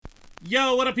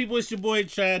Yo, what up, people? It's your boy,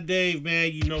 Chad Dave,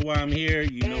 man. You know why I'm here.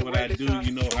 You know what I do.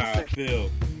 You know how I feel.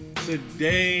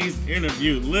 Today's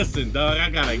interview. Listen, dog,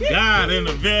 I got a god in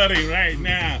the building right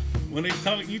now. When you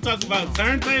talk about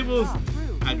turntables,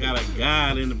 I got a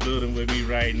god in the building with me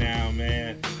right now,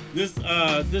 man. This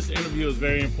interview is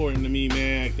very important to me,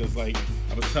 man, because like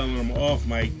I was telling him off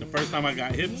mic, the first time I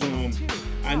got hip to him,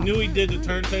 I knew he did the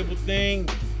turntable thing,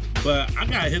 but I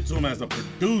got hip to him as a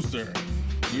producer.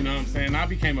 You know what I'm saying? I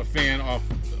became a fan off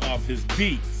his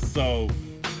beats. So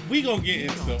we gonna get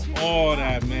into all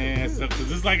that, man. So,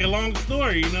 cause it's like a long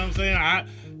story, you know what I'm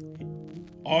saying?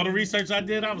 All the research I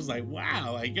did, I was like,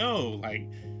 wow, like, yo, like,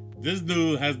 this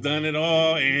dude has done it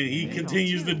all, and he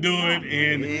continues to do it,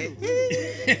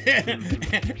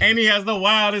 and he has the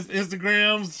wildest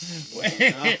Instagrams.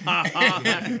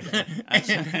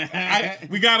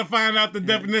 We gotta find out the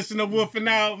definition of wolfing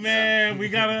out, man. We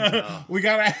gotta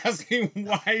ask him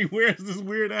why he wears this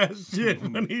weird ass shit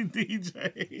when he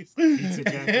DJs.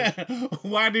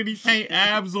 Why did he paint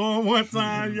abs on one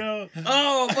time, yo?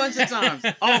 Oh, a bunch of times.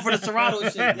 Oh, for the Serato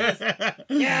shit. Yes.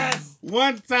 Yes.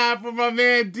 One time for my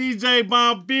man DJ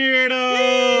Beardo.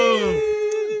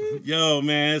 Yo,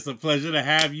 man, it's a pleasure to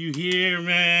have you here,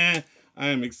 man. I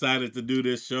am excited to do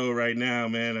this show right now,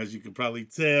 man, as you can probably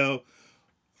tell.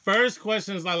 First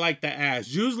questions I like to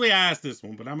ask. Usually I ask this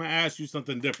one, but I'm going to ask you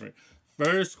something different.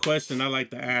 First question I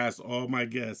like to ask all my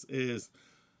guests is,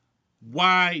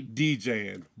 why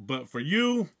DJing? But for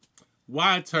you,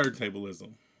 why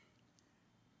turntablism?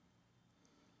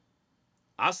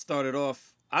 I started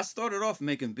off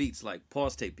making beats, like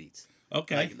pause tape beats.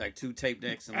 Okay. Like two tape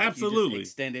decks and like absolutely. You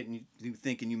just extend it and you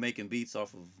thinking you making beats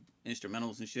off of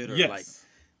instrumentals and shit, or yes. like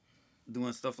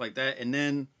doing stuff like that. And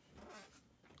then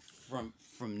from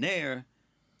there,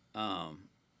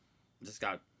 just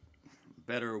got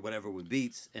better or whatever with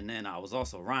beats. And then I was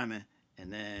also rhyming.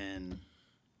 And then,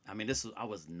 I mean, I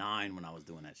was 9 when I was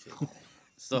doing that shit.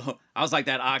 So I was like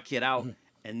that odd kid out.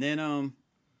 And then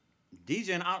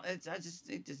DJing, I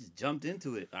just jumped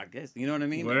into it, I guess. You know what I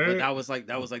mean? Word. But that was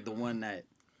like the one that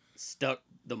stuck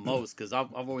the most, because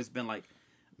I've always been like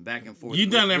back and forth. You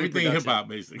done everything hip hop,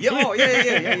 basically.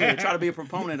 Yeah. Try to be a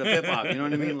proponent of hip hop. You know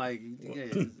what I mean? Like,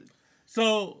 yeah.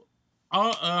 So,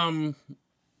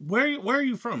 where are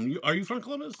you from? Are you from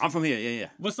Columbus? I'm from here. Yeah.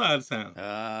 What side of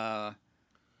town?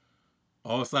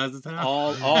 All sides of town.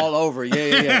 All over.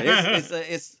 Yeah.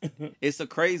 It's a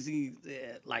crazy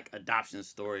like adoption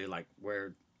story, like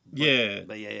where. Yeah.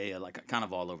 But yeah, like kind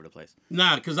of all over the place.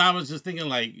 Nah, because I was just thinking,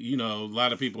 like, you know, a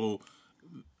lot of people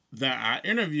that I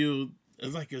interviewed,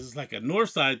 it's like a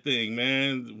north side thing,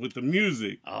 man, with the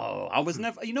music. Oh, I was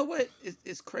never. You know what?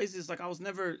 It's crazy. It's like I've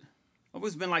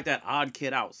always been like that odd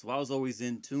kid out. So I was always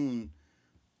in tune,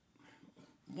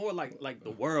 more like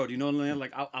the world. You know what I mean?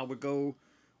 Like I would go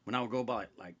when I would go by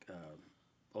like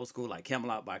old school, like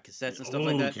Camelot, buy cassettes and stuff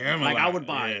like that. Camelot, like I would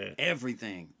buy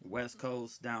everything, West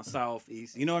Coast, down South,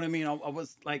 East. You know what I mean? I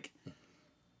was like,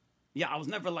 I was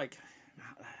never like,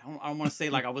 I don't want to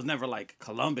say like I was never like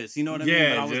Columbus. You know what I mean?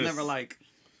 But I was never like,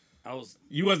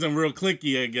 You wasn't real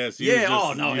clicky, I guess. No,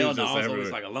 hell no. I was always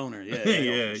like a loner.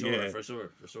 Yeah, for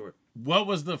sure. What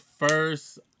was the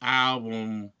first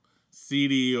album,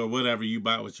 CD, or whatever you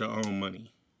bought with your own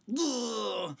money?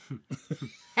 Oh,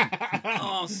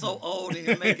 I'm so old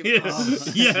and making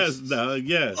yes, dog,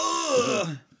 yes.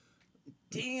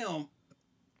 Damn.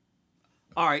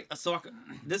 All right, so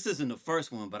this isn't the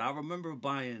first one, but I remember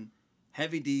buying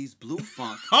Heavy D's Blue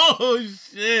Funk. Oh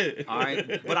shit! All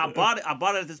right, but I bought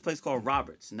it at this place called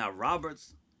Roberts. Now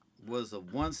Roberts was a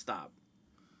one-stop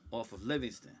off of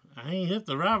Livingston. I ain't hit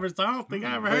the Roberts. I don't think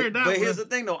I ever heard that. But here's the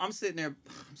thing, though. I'm sitting there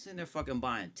fucking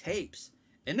buying tapes.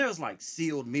 And there's like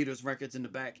sealed meters records in the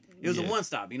back. It was a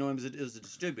one-stop, you know, it was a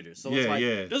distributor. So it's like,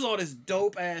 there's all this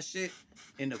dope-ass shit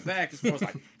in the back as far as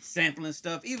like sampling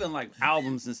stuff, even like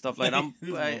albums and stuff like that. I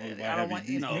don't want,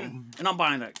 you know, and I'm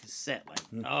buying a cassette, like,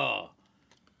 oh.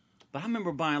 But I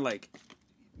remember buying like,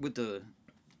 with the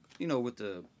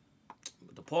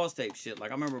pause tape shit, like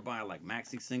I remember buying like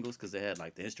maxi singles because they had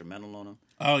like the instrumental on them.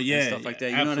 Oh, yeah. And stuff like that,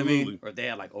 you know what I mean? Or they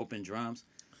had like open drums.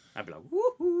 I'd be like,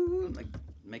 woo-hoo, like,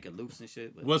 make it loose and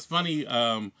shit. But. What's funny,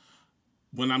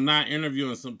 when I'm not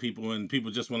interviewing some people and people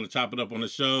just want to chop it up on the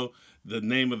show, the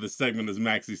name of the segment is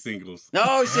Maxi Singles.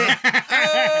 Oh, shit.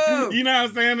 Oh! You know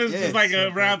what I'm saying? It's just like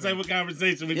a roundtable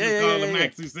conversation. We just call it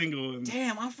Maxi Single. And...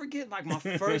 Damn, I forget like my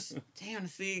first... Damn,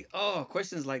 see,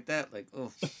 questions like that. Like,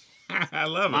 oh. I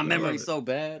love it. My memory's so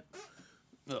bad.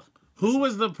 Ugh. Who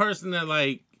was the person that,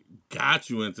 like, got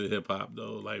you into hip-hop,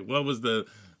 though? Like, what was the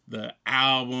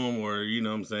album, or, you know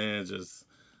what I'm saying, just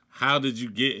how did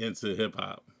you get into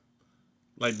hip-hop?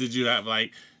 Like, did you have,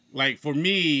 like, like for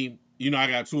me, you know, I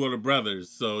got 2 older brothers,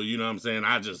 so you know what I'm saying.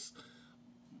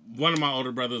 One of my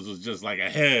older brothers was just like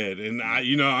ahead, and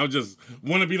I just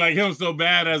want to be like him so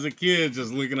bad as a kid,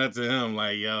 just looking up to him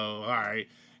like, yo, all right.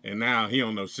 And now he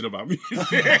don't know shit about music. And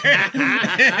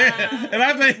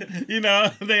I think,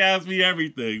 they ask me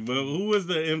everything. But who was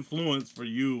the influence for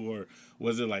you? Or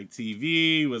was it like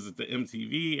TV? Was it the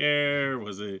MTV era?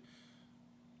 Was it...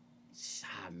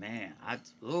 Man, I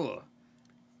don't know.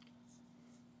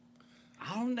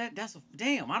 I don't know.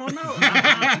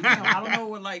 I don't know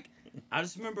what, like, I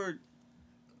just remember...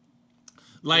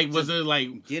 Like, was it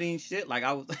like... Getting shit? Like,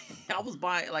 I was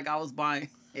buying... Like, I was just...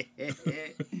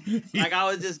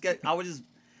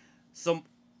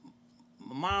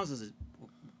 My mom's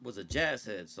was a jazz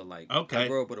head, so, like, okay. I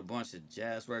grew up with a bunch of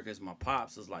jazz records. My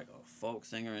pops was, like, a folk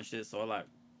singer and shit, so I like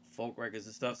folk records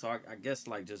and stuff. So, I guess,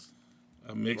 like, just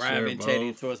a mixture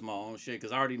gravitating towards my own shit,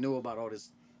 because I already knew about all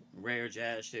this rare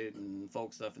jazz shit and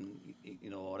folk stuff and,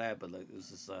 all that, but, like, it was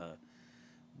just...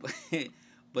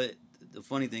 But the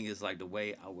funny thing is, like, the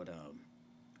way I would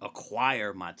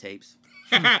acquire my tapes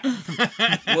was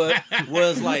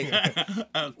like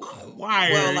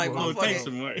acquire.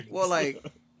 Well, like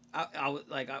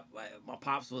my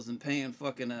pops wasn't paying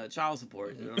fucking child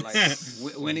support. Like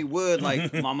when he would,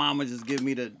 like, my mom would just give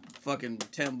me the fucking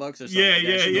 $10 or something.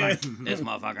 Yeah. Like, this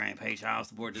motherfucker ain't pay child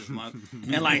support this month,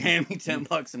 and like hand me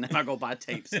 $10, and then I go buy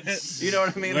tapes. You know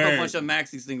what I mean? Word. A bunch of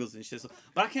maxi singles and shit. So,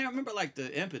 but I can't remember, like,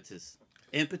 the impetus.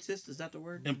 Impetus, is that the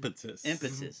word? Impetus.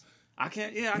 I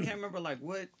can't remember, like,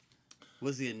 what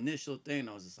was the initial thing.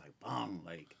 I was just like, boom,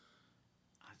 like,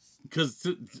 because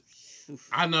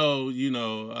I know,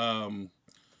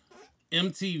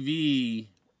 MTV.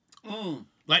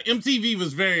 Like, MTV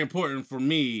was very important for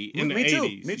me in the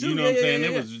 80s. Me too. You know what I'm saying?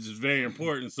 It was just very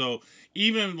important. So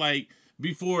even, like,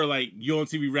 before, like, Yo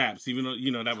MTV Raps, even though,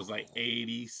 that was like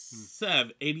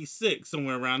 87, 86,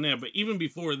 somewhere around there. But even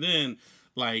before then,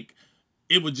 like,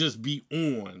 it would just be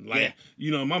on. Like,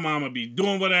 my mom would be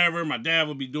doing whatever, my dad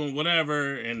would be doing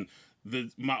whatever, and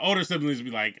my older siblings would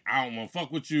be like, I don't want to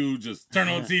fuck with you, just turn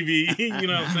on TV. You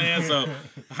know what I'm saying? So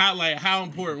how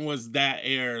important was that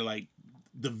era, like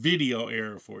the video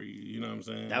era for you? You know what I'm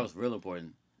saying? That was real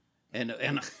important. And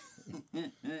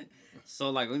so,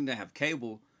 like, we didn't have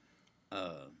cable.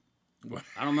 I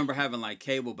don't remember having, like,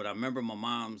 cable, but I remember my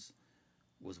mom's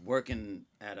was working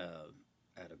at a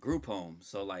group home.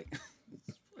 So, like,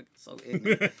 so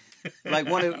ignorant. Like,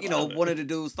 one of the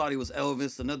dudes thought he was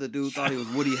Elvis. Another dude thought he was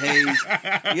Woody Hayes.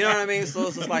 You know what I mean? So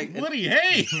it's just like Woody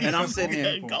Hayes. And I'm sitting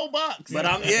there, go Bucks. But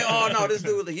this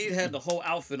dude, he had the whole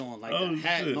outfit on, like the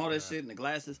hat and all that shit and the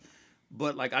glasses.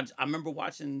 But, like, I remember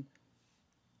watching,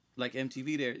 like,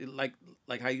 MTV there,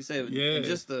 like how you said, and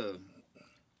just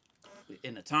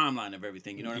in the timeline of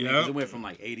everything. You know what I mean? Because it went from,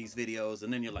 like, 80s videos,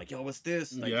 and then you're like, yo, what's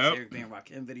this? Like, this Eric B. and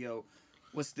Rakim video.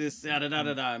 What's this? Da da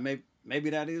da da.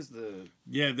 Maybe that is the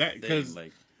because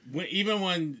like, even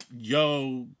when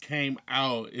Yo came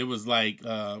out, it was like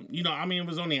it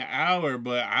was only an hour,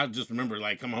 but I just remember,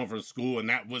 like, coming home from school, and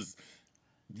that was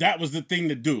the thing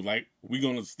to do. Like, we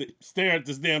gonna stare at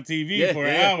this damn TV for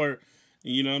an hour.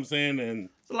 You know what I'm saying? And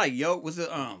so, like, Yo, was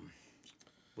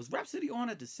Rhapsody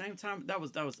on at the same time? That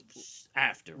was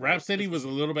after. Right? Rhapsody was a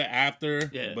little bit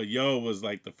after, but Yo was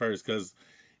like the first, because.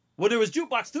 Well, there was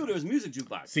jukebox too. There was music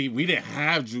jukebox. See, we didn't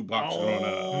have jukebox growing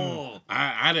up.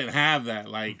 I didn't have that.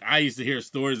 Like, I used to hear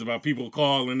stories about people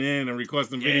calling in and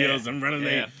requesting videos and running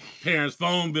their parents'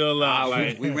 phone bill up.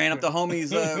 Like, we ran up the homies.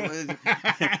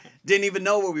 Didn't even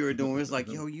know what we were doing. It was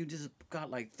like, yo, you just got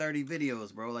like 30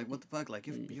 videos, bro. Like, what the fuck? Like,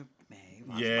 you're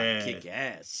about to kick your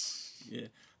ass. Yeah.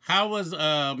 How was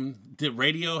did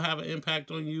radio have an impact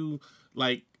on you?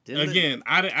 Like. Again,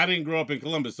 I didn't grow up in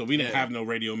Columbus, so we didn't have no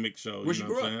radio mix show. Where you you know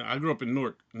grew what I'm saying? I grew up in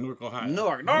Newark, Ohio.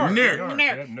 Newark.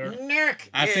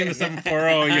 I seen the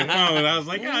 740 on your phone, and I was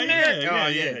like,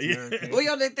 yeah. Well,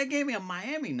 yo, they gave me a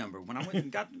Miami number when I went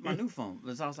and got my new phone.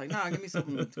 So I was like, nah, give me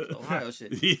something Ohio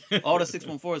shit. All the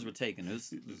 614s were taken. It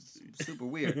was super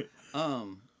weird.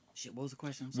 Shit, what was the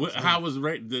question? How was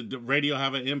the radio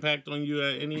have an impact on you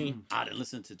at any? I didn't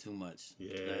listen to too much.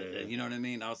 Yeah. You know what I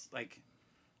mean? I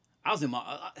was in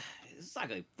my. It's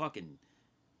like a fucking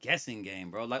guessing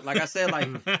game, bro. Like I said, like,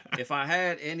 if I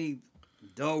had any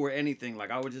dough or anything,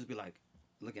 like, I would just be like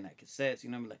looking at cassettes.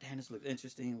 You know what I mean? Like, damn, this looks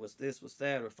interesting. What's this? What's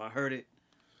that? Or if I heard it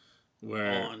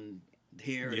on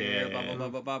here, there, blah blah blah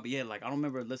blah blah. But yeah, like, I don't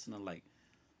remember listening to, like,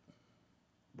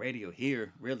 radio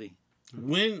here really.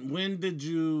 When did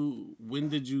you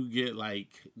get, like,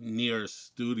 near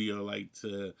studio, like,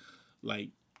 to, like,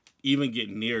 even get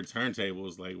near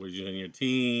turntables? Like, were you in your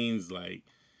teens? Like,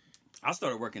 I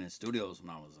started working in studios when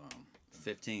I was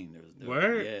 15.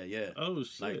 Word? Yeah. Oh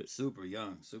shit. Like super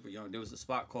young. There was a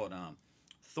spot called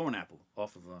Thornapple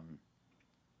off of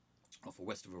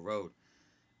Westerville Road,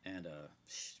 and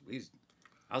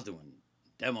I was doing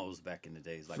demos back in the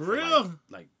days, like for real,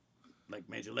 like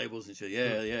major labels and shit.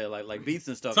 Yeah, like beats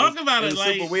and stuff. Talk about it,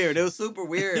 like super weird. It was super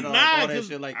weird. Nah, all that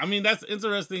shit. Like, I mean, that's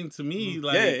interesting to me.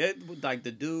 Like, like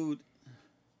the dude.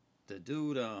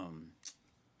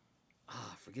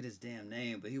 I forget his damn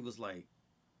name, but he was like,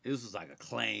 it was like a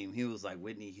claim. He was like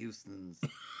Whitney Houston's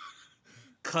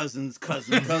cousin. So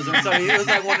it was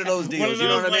like one of those deals, you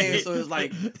know what I mean? So it's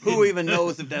like, who even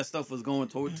knows if that stuff was going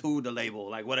to the label,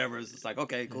 like whatever. It's just like,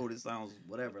 okay, cool, this sounds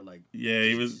whatever. Like,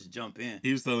 he was just jump in.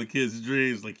 He was telling kids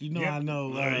dreams, like, I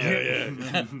know,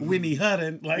 Whitney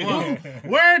Hudson, like,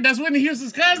 word, that's Whitney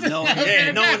Houston's cousin. Knowing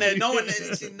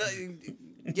that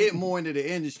she get more into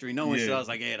the industry, knowing shit, I was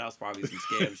like, yeah, that was probably some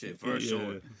scam shit for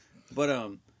sure.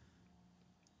 But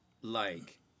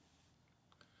like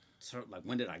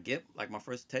when did I get like my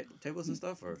first tables and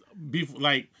stuff? Or before,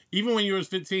 like, even when you was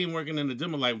 15 working in the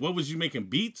demo, like, what was you making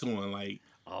beats on? Like,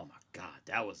 oh my god,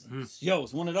 that was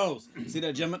it's one of those. See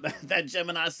that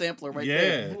Gemini sampler right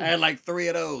there? I had like 3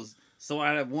 of those. So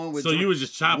I had one with you would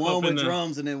just chop one up with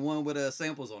drums and then one with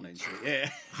samples on it and shit. Yeah.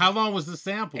 How long was the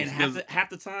samples? And half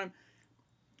the time,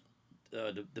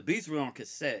 the beats were on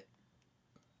cassette.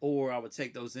 Or I would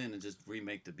take those in and just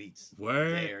remake the beats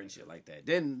there and shit like that.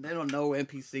 Then they don't know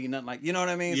MPC, nothing like, you know what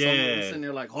I mean? So I'm sitting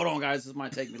there like, hold on, guys, this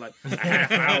might take me like a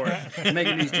half hour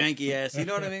making these janky ass, you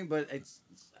know what I mean? But it's,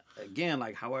 again,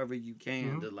 like, however you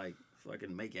can to like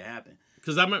fucking make it happen.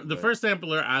 Because I remember the first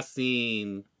sampler I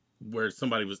seen where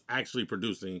somebody was actually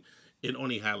producing, it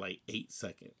only had like 8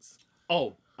 seconds.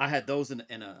 Oh, I had those in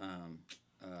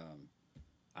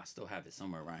I still have it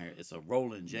somewhere around here. It's a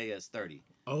Roland JS30.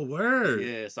 Oh, word.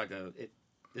 Yeah, it's like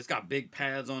it's got big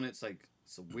pads on it. It's like,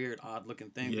 it's a weird, odd looking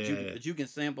thing. Yeah. But you can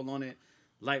sample on it,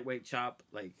 lightweight chop,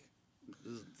 like,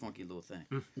 this is a funky little thing.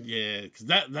 Yeah, because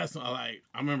that's like,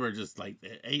 I remember just like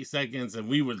 8 seconds, and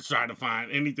we would try to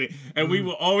find anything, and we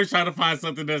would always try to find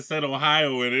something that said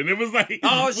Ohio in it. It was like,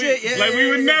 oh shit, yeah, like we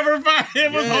would never find it.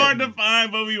 It was hard to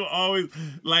find, but we would always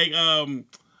like I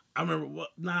remember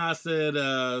I said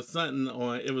something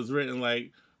on. It was written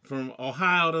like, from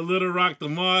Ohio to Little Rock to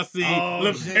Marcy, and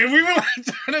we were like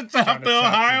trying to top the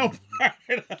Ohio part.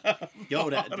 Yo,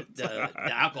 the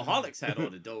Alcoholics had all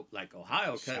the dope like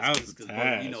Ohio cuts, because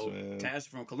Tash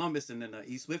from Columbus, and then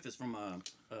E Swift is from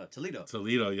Toledo.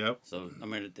 Toledo, yep. So I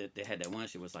remember that they had that one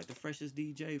shit was like the freshest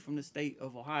DJ from the state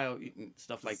of Ohio,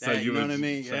 stuff like that. So you know what I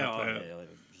mean?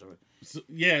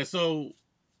 So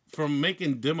from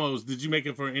making demos, did you make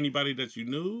it for anybody that you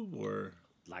knew, or?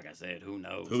 Like I said, who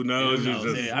knows? Who knows?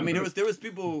 Yeah. I mean, there was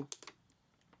people,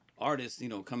 artists,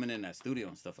 coming in that studio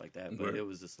and stuff like that. But it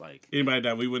was just like, anybody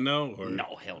that we would know, or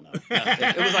no, hell no.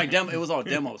 It was like demo. It was all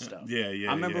demo stuff. Yeah.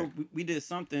 I remember we did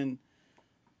something.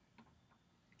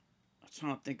 I'm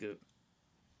trying to think of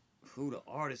who the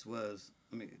artist was.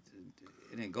 I mean,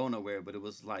 it didn't go nowhere, but it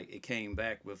was like it came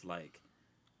back with like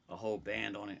a whole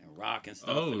band on it and rock and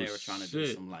stuff, and they were trying to do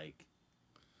some like.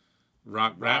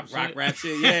 Rock rap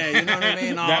shit, yeah, you know what I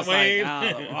mean. That way,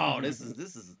 this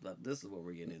is what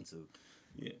we're getting into.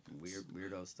 Yeah,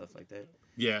 weirdo stuff like that.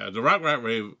 Yeah, the rock rap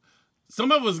rave.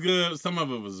 Some of it was good. Some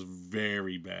of it was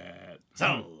very bad.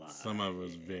 Some of it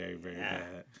was very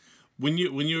bad. When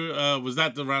you was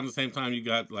that around the same time you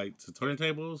got like to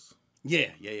turntables?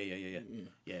 Yeah.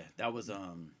 That was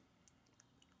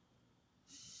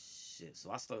shit. So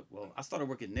I started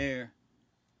working there.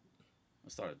 I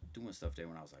started doing stuff there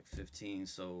when I was like 15.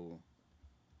 So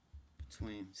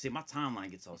my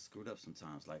timeline gets all screwed up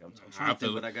sometimes. Like I'm trying to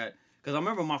think what I got, because I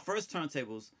remember my first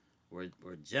turntables were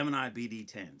Gemini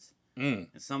BD10s, and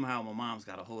somehow my mom's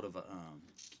got a hold of a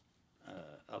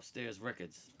Upstairs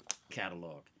Records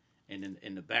catalog. And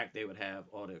in the back, they would have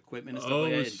all the equipment and stuff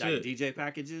like that, like DJ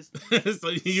packages. So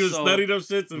you would study those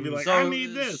shits and be like, I need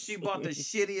this. She bought the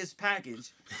shittiest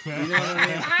package. You know what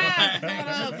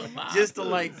I mean? just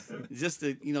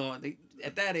to,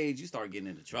 at that age, you start getting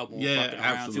into trouble and fucking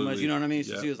around too much. You know what I mean?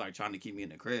 She was like trying to keep me in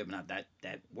the crib. Not that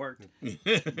worked.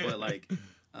 But like,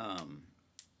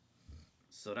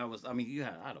 so that was, I mean,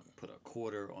 I had to put a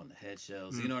quarter on the head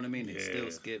shells. You know what I mean? They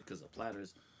still skip because of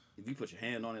platters. If you put your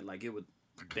hand on it, like it would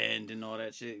bend and all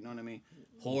that shit, you know what I mean?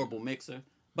 Horrible mixer.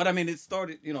 But I mean, it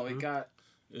started, it got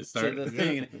to the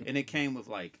thing, and it came with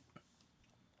like,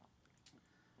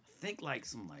 I think like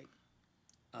some like,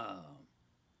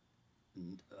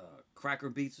 cracker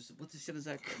beats or what the shit is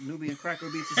that? Nubian cracker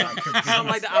beats or something? Something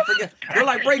like that. I forget. They're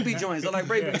like breakbeat joints.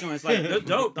 Like they're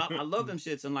dope. I love them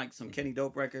shits, and like some Kenny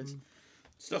Dope records.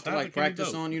 Stuff to like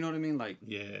practice on, you know what I mean? Like,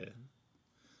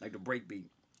 like the break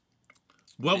beat.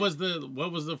 What was the?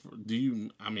 You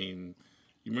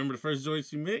remember the first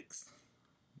joints you mixed?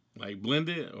 Like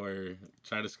blended or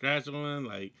try to scratch on?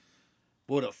 Like,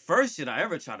 well, the first shit I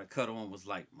ever tried to cut on was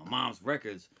like my mom's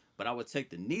records, but I would take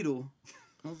the needle,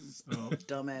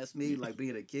 dumbass me, like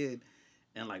being a kid,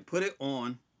 and like put it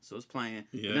on. So it's playing.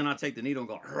 Yeah. And then I take the needle and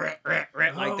go like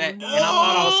that. No. And I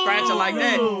thought I was scratching like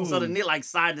that. So the needle like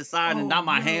side to side and not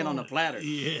my hand on the platter.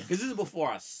 Yeah. Because this is before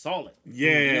I saw it.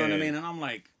 Yeah. You know what I mean? And I'm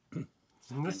like,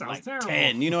 this sounds like terrible.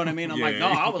 10. You know what I mean? I'm like, no,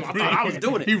 I thought I was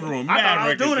doing it. I thought I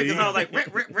was doing it because I was like,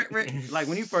 rip. Like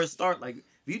when you first start, like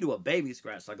if you do a baby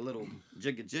scratch, like a little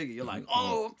jigga, you're like,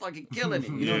 oh, I'm fucking killing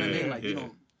it. You know what I mean? Like you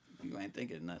ain't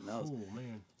thinking of nothing else. Oh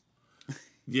man.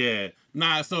 Yeah.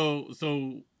 Nah. So.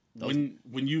 When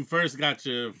you first got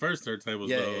your first turntables,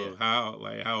 though, how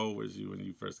old was you when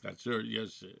you first got your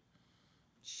shit?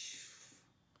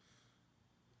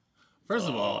 First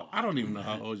of all, I don't even know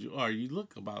how old you are. You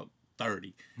look about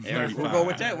 30. Yeah, we'll go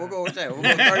with that. We'll go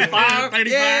 35. 35.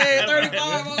 Yeah, 35.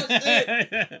 Oh,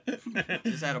 shit.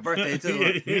 Just had a birthday,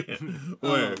 too.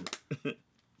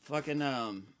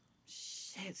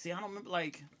 Shit. See, I don't remember,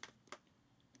 like...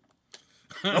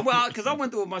 well, because I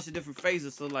went through a bunch of different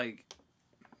phases, so, like...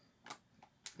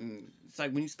 It's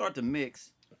like when you start to mix,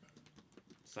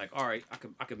 it's like, all right,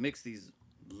 I could mix these,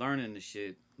 learning the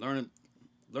shit, learning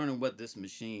what this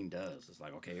machine does. It's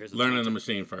like, okay, here's learning the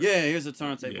machine first. Yeah, here's a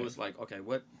turntable. Yeah. It's like, okay,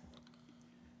 what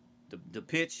the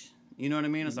pitch, you know what I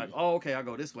mean? It's like, oh, okay, I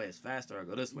go this way, it's faster. I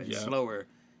go this way, it's slower.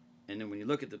 And then when you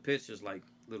look at the pitch, there's like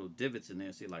little divots in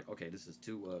there. So you're like, okay, this is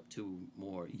 2 up, 2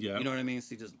 more. Yeah. You know what I mean?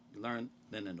 So you just learn.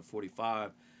 Then in the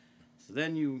 45, so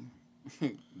then you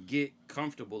get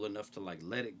comfortable enough to like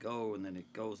let it go, and then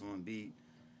it goes on beat,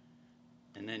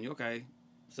 and then you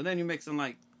so then you're mixing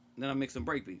like, then I'm mixing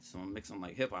break beats, so I'm mixing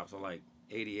like hip hop, so like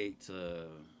 88 to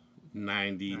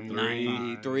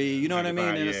 93, you know what I mean?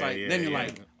 And it's like, then you're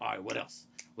like, all right, what else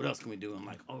can we do? I'm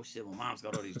like, oh shit, my mom's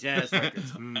got all these jazz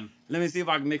records. Let me see if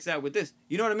I can mix that with this.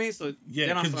 You know what I mean? So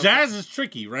because jazz is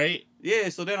tricky, right? Yeah,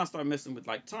 so then I start messing with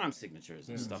like time signatures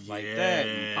and stuff like that,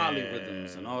 and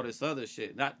polyrhythms and all this other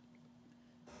shit.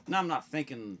 Now I'm not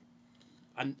thinking.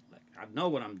 I know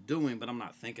what I'm doing, but I'm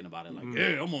not thinking about it. Like,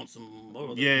 I want some,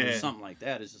 something like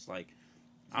that. It's just like,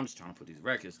 I'm just trying to put these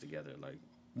records together. Like,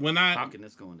 how can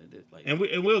this go into this? Like, and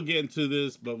we'll get into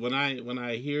this, but when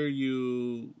I hear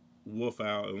you wolf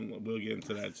out, and we'll get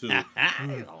into that too.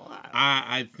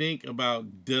 I think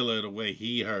about Dilla, the way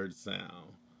he heard sound.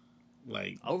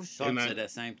 Like, Sharp said that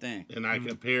same thing, and I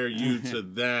compare you to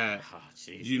that. Oh,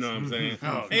 you know what I'm saying?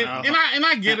 And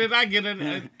I get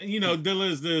it. You know,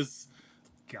 Dilla is this,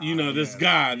 God, this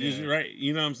God, right?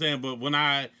 You know what I'm saying? But when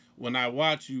I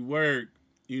watch you work,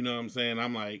 you know what I'm saying?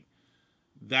 I'm like,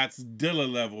 that's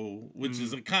Dilla level, which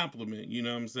is a compliment. You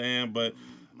know what I'm saying? But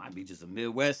might be just a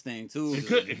Midwest thing too. It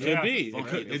could be.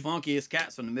 The funkiest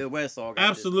cats from the Midwest all got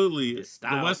absolutely. This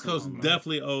the West Coast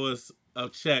definitely owe us a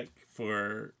check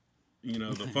for,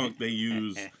 the funk they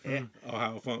use,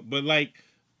 Ohio funk. But like,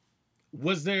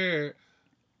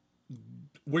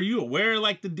 were you aware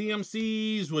like the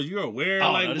DMCs? Was you aware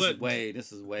this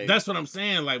is way. That's what I'm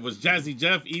saying. Like, was Jazzy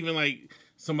Jeff even like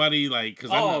somebody like?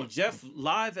 Cause Jeff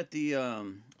live at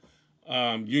the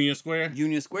Union Square.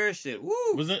 Union Square shit. Woo.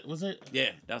 Was it?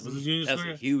 Yeah, that's a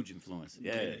huge influence.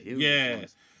 Yeah, huge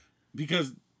influence.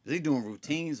 Because he doing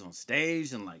routines on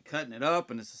stage and like cutting it up,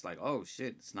 and it's just like, oh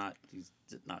shit, he's not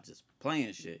just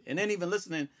playing shit. And then even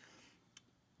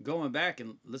going back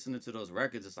and listening to those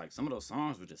records, it's like some of those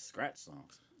songs were just scratch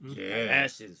songs. Yeah,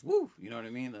 that shit is woo. You know what I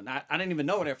mean? And I didn't even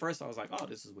know it at first. I was like, oh,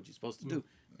 this is what you're supposed to do.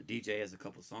 The DJ has a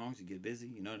couple songs, you get busy.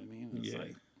 You know what I mean? It's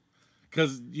like,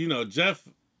 because Jeff,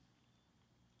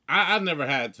 I never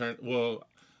had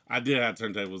I did have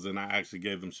turntables, and I actually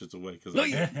gave them shits away because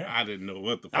I didn't know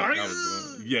what the fuck I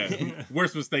was doing. Yeah,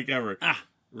 worst mistake ever.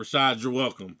 Rashad, you're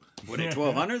welcome. Were they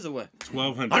 1200s or what?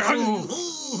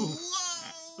 1200s.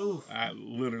 I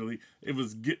literally, it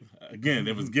was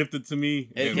gifted to me.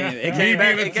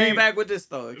 It came back with this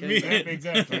though.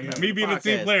 Exactly. Me being a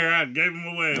team player, I gave them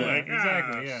away.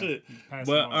 Shit.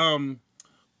 But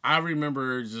I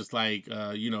remember just like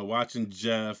watching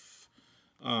Jeff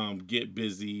get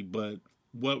busy. But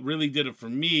what really did it for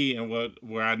me, and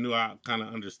where I knew I kind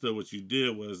of understood what you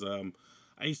did was I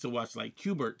used to watch like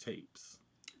Qbert tapes,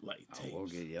 Oh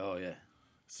yeah.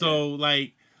 So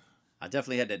like. I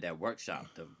definitely had that workshop,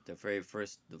 the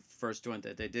first joint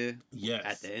that they did. Yes.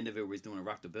 At the end of it, where he's doing a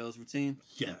Rock the Bells routine.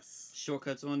 Yes.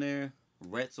 Shortcuts on there,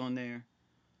 Rhett's on there.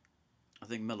 I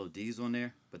think Melodies on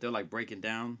there, but they're like breaking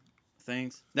down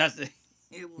things.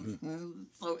 It was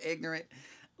so ignorant.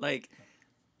 Like,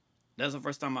 that's the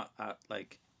first time I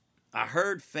like I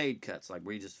heard fade cuts, like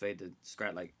where you just fade the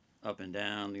scratch like up and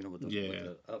down, you know, with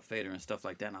the up fader and stuff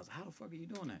like that. And I was like, how the fuck are you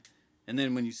doing that? And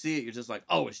then when you see it, you're just like,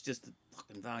 oh, it's just the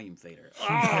fucking volume fader.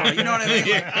 Oh, you know what I mean?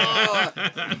 Like, oh.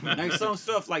 Like some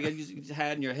stuff like you just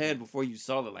had in your head before you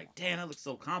saw it, like, damn, that looks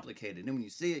so complicated. And then when you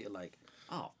see it, you're like,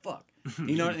 oh, fuck.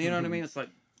 You know what I mean? It's like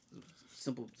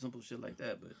simple shit like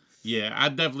that. But yeah, I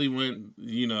definitely went,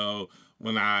 you know,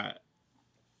 when I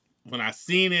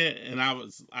seen it, and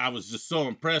I was just so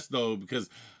impressed though, because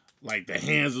like the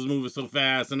hands was moving so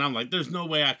fast, and I'm like, there's no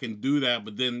way I can do that.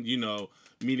 But then, you know,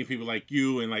 meeting people like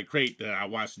you and like Crate that I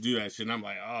watched do that shit, and I'm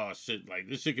like, oh shit, like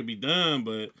this shit can be done,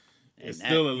 but it's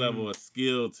still a level of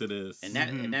skill to this. And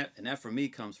that for me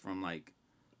comes from like,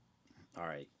 all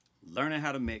right, learning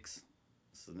how to mix,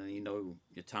 so then you know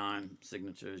your time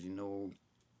signatures, you know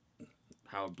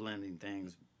how blending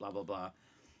things, blah blah blah.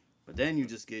 But then you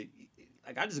just get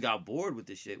like, I just got bored with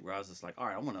this shit where I was just like, all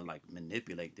right, I want to like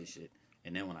manipulate this shit.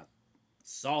 And then when I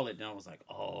saw it, then I was like,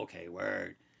 oh, okay,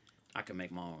 word. I can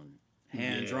make my own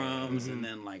hand drums, and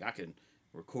then like I can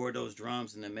record those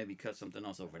drums, and then maybe cut something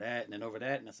else over that, and then over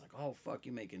that, and it's like, oh fuck,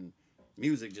 you making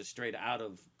music just straight out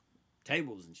of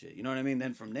tables and shit. You know what I mean?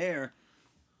 Then from there,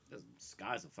 the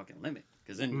sky's the fucking limit.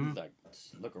 Because then you like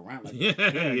look around like,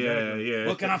 yeah.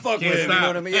 What can I fuck with? Stop. You know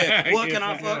what I mean? Yeah. What can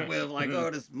I fuck with? Like, oh,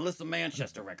 this Melissa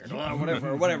Manchester record, or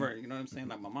whatever. You know what I'm saying?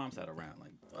 Like my mom's had around,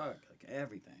 like fuck, like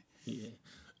everything. Yeah.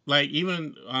 Like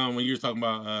even when you were talking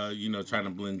about you know, trying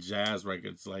to blend jazz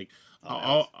records, like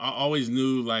I always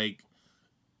knew like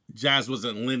jazz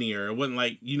wasn't linear. It wasn't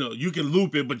like, you know, you can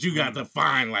loop it, but you got to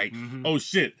find like, oh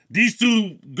shit, these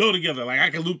two go together. Like I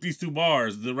can loop these two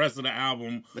bars the rest of the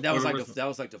album. But that was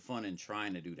like the fun in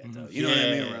trying to do that though. You know what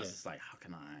I mean? Where it's just like, how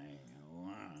can I?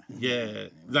 Yeah,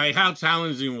 like how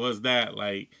challenging was that?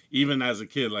 Like even as a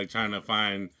kid, like trying to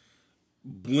find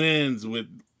blends with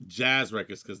jazz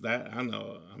records, because that I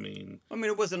mean,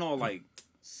 it wasn't all like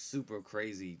super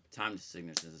crazy time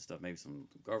signatures and stuff. Maybe some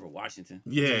Grover Washington.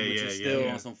 Still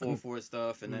on some 4/4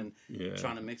 stuff, and then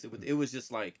trying to mix it with. It was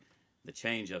just like the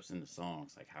change ups in the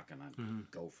songs. Like how can I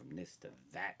go from this to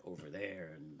that over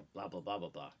there, and blah blah blah blah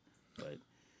blah. But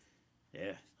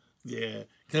yeah,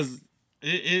 because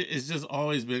it's just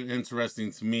always been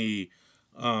interesting to me.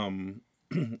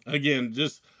 Again,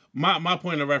 just my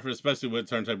point of reference, especially with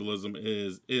turntablism,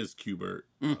 is Qbert.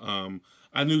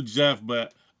 I knew Jeff,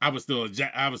 but I was still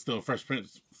a Fresh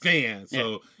Prince fan,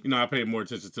 so you know I paid more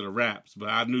attention to the raps. But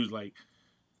I knew like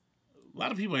a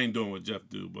lot of people ain't doing what Jeff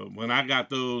do. But when I got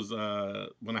those,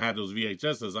 when I had those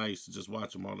VHSs, I used to just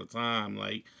watch them all the time.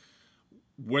 Like,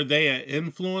 were they an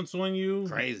influence on you?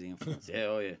 Crazy influence,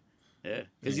 yeah.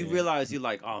 Because you realize you're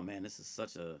like, oh man, this is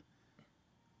such a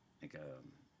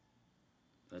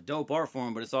dope art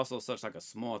form, but it's also such like a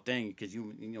small thing, because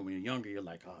you know when you're younger, you're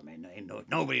like, oh man,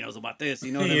 nobody knows about this,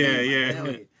 you know what I mean?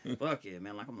 Like, yeah. Fuck yeah,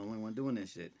 man, like I'm the only one doing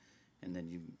this shit. And then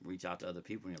you reach out to other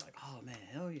people and you're like, oh man,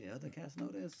 hell yeah, other cats know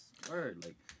this word.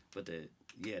 Like, but the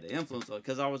influence,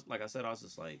 because I was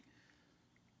just like,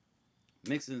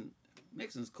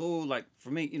 mixing's cool. Like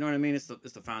for me, you know what I mean? It's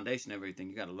the foundation of everything.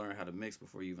 You got to learn how to mix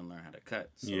before you even learn how to cut.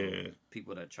 So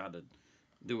people that try to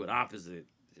do it opposite,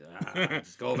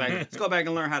 just go back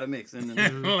and learn how to mix, and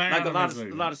then, like a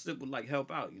lot of stuff would like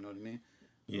help out. You know what I mean?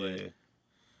 Yeah. But,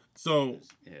 so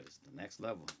it's the next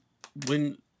level.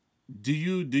 When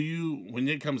when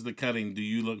it comes to cutting, do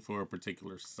you look for a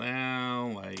particular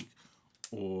sound, like,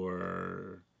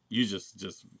 or you just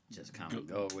kind of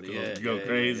go with it? Go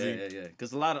crazy. Yeah.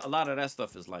 Because a lot of that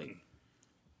stuff is like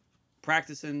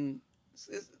practicing.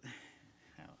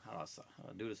 How do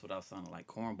I do this without sounding like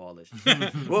cornballish?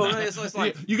 Well, it's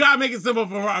like you gotta make it simple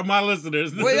for my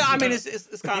listeners. Well, yeah, I mean,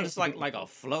 it's kind of just like a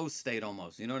flow state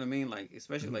almost. You know what I mean? Like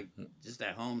especially like just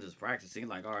at home, just practicing.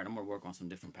 Like, all right, I'm gonna work on some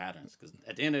different patterns, because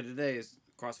at the end of the day, it's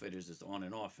crossfaders just on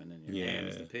and off, and then your hand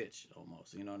is the pitch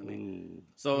almost. You know what I mean? Ooh.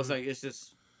 So it's like, it's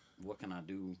just, what can I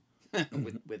do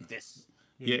with this?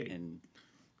 Yeah, and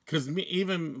because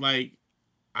even like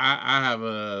I have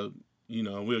a. You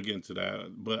know, we'll get into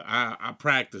that, but I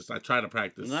practice. I try to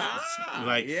practice, and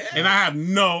I have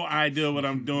no idea what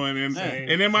I'm doing, and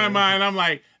in my mind, I'm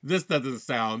like, this doesn't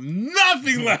sound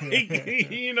nothing like,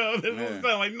 you know, this doesn't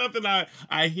sound like nothing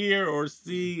I hear or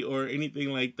see or anything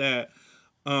like that.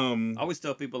 I always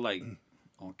tell people, like,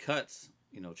 on cuts,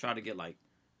 you know, try to get like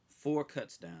 4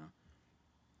 cuts down,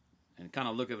 and kind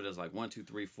of look at it as like 1, 2,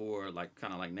 3, 4, like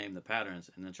kind of like name the patterns,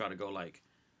 and then try to go like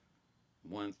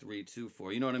 1, 3, 2,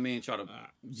 4. You know what I mean? Try to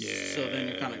So then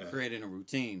you're kind of creating a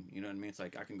routine. You know what I mean? It's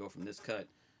like I can go from this cut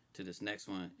to this next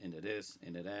one, into this,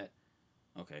 into that.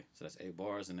 Okay, so that's 8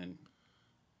 bars, and then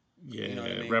Yeah, you know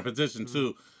what I mean? repetition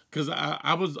too. Because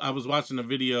I was watching a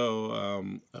video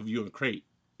of you and Crate,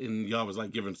 and y'all was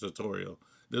like giving a tutorial.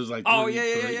 There was like yeah.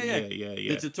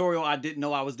 The tutorial I didn't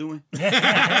know I was doing.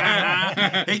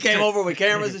 He came over with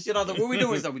cameras and shit. I was like, "What we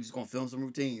doing?" He's like, "We just gonna film some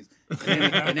routines."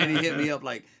 And then he hit me up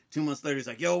like 2 months later. He's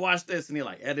like, "Yo, watch this," and he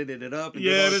like edited it up. And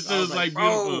this shit was like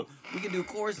beautiful. Bro, we can do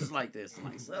courses like this. I'm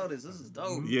like, sell this. This is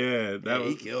dope. Yeah,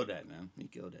 he killed that, man. He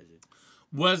killed that shit.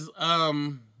 Was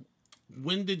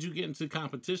when did you get into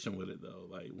competition with it though?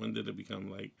 Like, when did it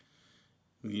become like,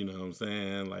 you know what I'm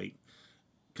saying? Like,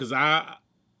 because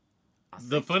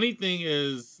the funny thing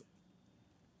is,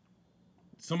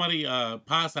 somebody,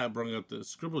 Paz had brought up the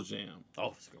Scribble Jam.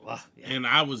 Oh, wow. Yeah. And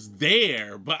I was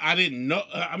there, but I didn't know,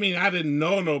 I didn't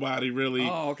know nobody really.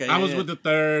 Oh, okay. I was with the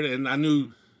third, and I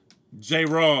knew J.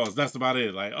 Ross, that's about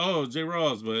it. Like, oh, J.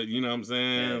 Ross, but you know what I'm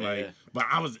saying? But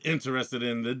I was interested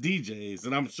in the DJs,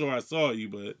 and I'm sure I saw you,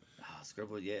 but...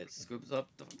 Scribble, Scribble's up.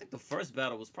 I think the first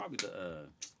battle was probably the,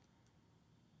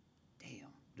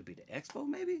 to be the Expo,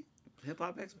 maybe? Hip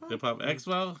Hop Expo? Hip Hop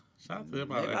Expo? Shout out to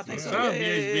Hip Hop Expo. I think so. Shout out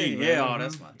BHB, man. Yeah,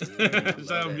 that's my dude.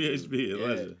 Shout out BHB,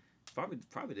 legend.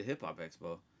 Probably the Hip Hop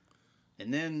Expo.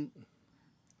 And then,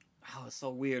 it's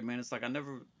so weird, man. It's like I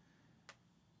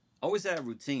always have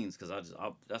routines because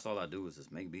that's all I do is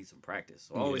just make beats and practice.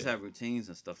 So I always have routines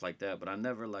and stuff like that, but I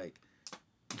never like...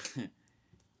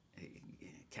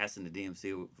 Cats in the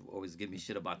DMC would always give me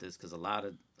shit about this because a lot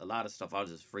of stuff I'll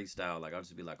just freestyle. Like I'll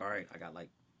just be like, all right, I got like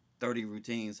 30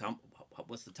 routines.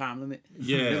 What's the time limit?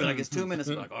 Yeah. They'll be like, it's 2 minutes.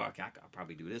 I'm like, okay, I'll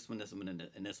probably do this one,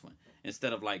 and this one.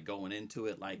 Instead of like going into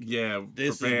it like,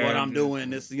 this prepared. Is what I'm doing.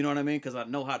 This, you know what I mean? Because I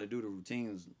know how to do the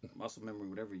routines, muscle memory,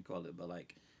 whatever you call it. But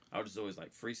like, I was just always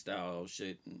like freestyle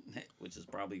shit, which is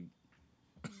probably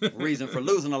reason for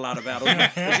losing a lot of battles.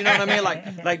 But you know what I mean?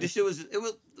 Like the shit was, it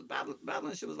was the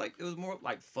battling shit was like, it was more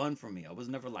like fun for me. I was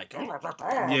never like, not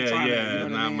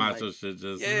not macho shit.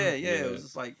 Just it was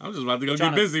just like, I'm just about to go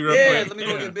get busy real quick. Let me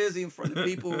go get busy in front of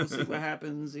people, see what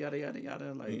happens, yada yada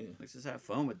yada. Like, let's just have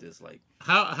fun with this. Like,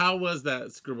 how was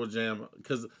that Scribble Jam?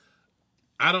 Because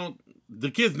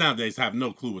the kids nowadays have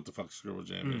no clue what the fuck Scribble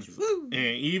Jam is,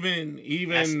 and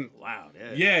even wow,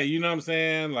 you know what I'm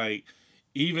saying? Like,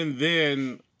 even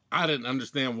then, I didn't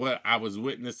understand what I was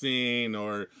witnessing,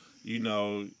 or, you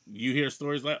know, you hear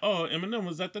stories like, oh, Eminem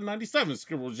was at the 97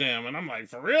 Scribble Jam, and I'm like,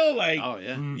 for real? Like, oh,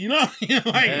 yeah. You know,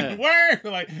 word?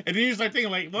 Like, and then you start thinking,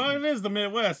 like, well, it is the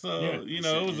Midwest, so, you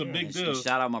know, it was a big deal.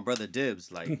 Shout out my brother Dibs.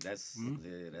 Like, that's the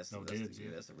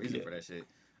reason for that shit.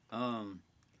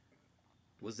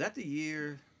 Was that the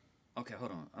year... Okay,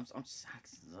 hold on. I'm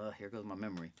here goes my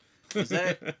memory. Was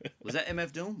that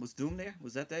MF Doom? Was Doom there?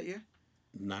 Was that year?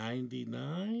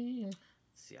 99.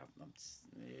 See,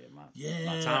 my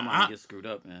timeline gets screwed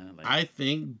up, man. Like, I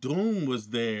think Doom was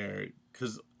there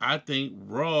because I think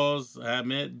Ross had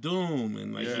met Doom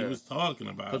and like he was talking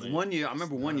about it. Because one year, I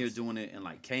remember one year doing it and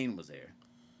like Kane was there.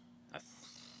 I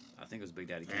think it was Big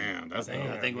Daddy Kane. Damn, that's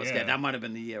I think it was that might have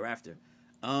been the year after.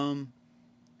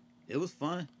 It was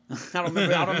fun. I don't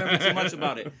remember too much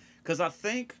about it because I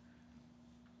think.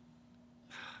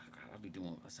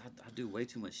 I do way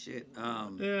too much shit.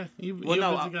 I'm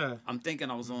thinking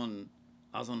I was on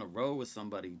the road with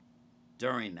somebody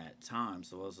during that time,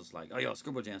 so I was just like, oh, yo,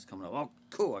 Scribble Jam's coming up. Oh,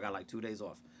 cool, I got like 2 days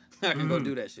off. I can go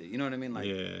do that shit. You know what I mean? Like,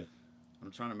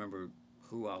 I'm trying to remember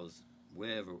who I was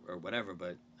with or whatever,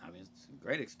 but I mean, it's a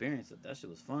great experience. That shit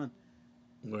was fun.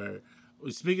 Where,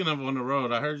 speaking of on the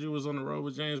road, I heard you was on the road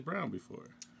with James Brown before.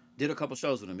 Did a couple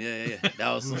shows with him, yeah.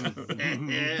 That was. Do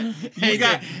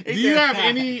you have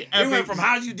any? He went from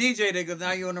how'd you DJ there, because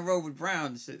now you're on the road with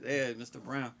Brown. Shit, yeah, Mr.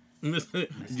 Brown.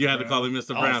 You had to call him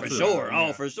Mr. Brown for too. Sure.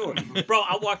 Oh, for sure. Bro,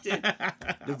 I walked in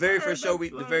the very first show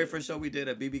we did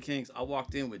at BB King's. I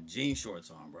walked in with jean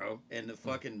shorts on, bro, and the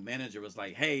fucking manager was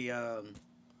like, "Hey,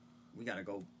 we gotta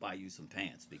go buy you some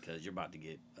pants because you're about to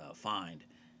get fined."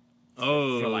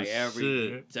 For like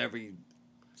every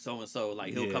so and so,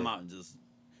 like he'll come out and just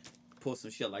pull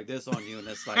some shit like this on you, and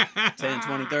it's like 10,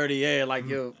 20, 30, like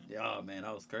yo, man,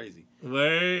 that was crazy.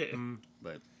 Wait,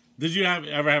 but did you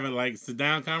ever have a like sit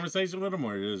down conversation with him,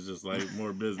 or it was just like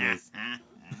more business?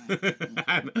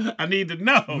 I need to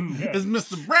know. It's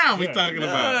Mr. Brown we talking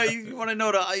about. You want to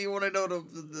know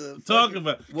the talk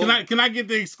about. Can I get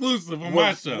the exclusive on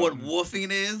my show? What Wolfin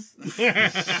is?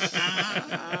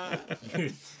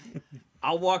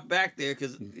 I walked back there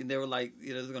because they were like,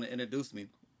 they're going to introduce me.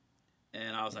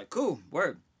 And I was like, cool,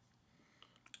 word.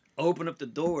 Open up the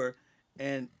door,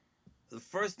 and the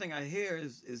first thing I hear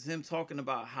is him talking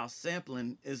about how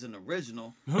sampling isn't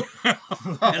original. And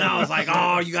I was like,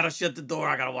 oh, you gotta shut the door.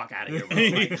 I gotta walk out of here, bro.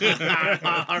 Like,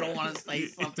 I don't want to say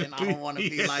something. I don't want to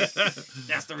be like,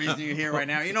 that's the reason you're here right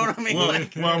now. You know what I mean?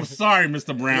 Well, I'm sorry,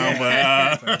 Mr. Brown,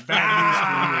 but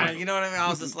you know what I mean? I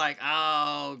was just like,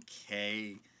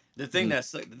 okay. The thing that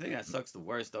sucks the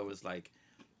worst though is like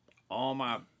all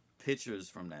my pictures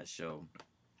from that show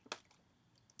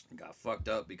got fucked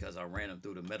up because I ran them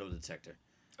through the metal detector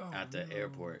at the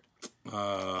airport. You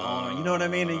know what I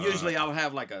mean? And usually I would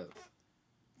have like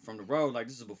from the road, like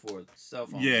this is before cell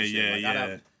phones. I'd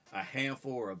have a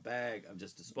handful or a bag of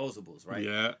just disposables, right?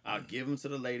 Yeah. I'll give them to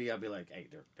the lady. I'll be like, hey,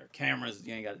 they're cameras.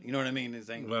 You ain't got, you know what I mean? This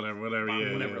ain't whatever,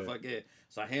 the fuck it.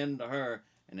 So I hand them to her,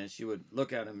 and then she would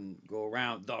look at them and go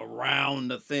around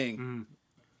the thing. Mm.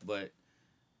 But,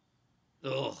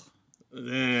 ugh.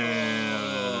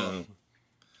 Yeah.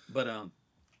 But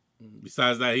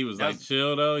besides that, he was like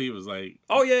chill though. He was like,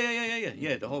 oh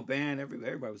yeah. The whole band,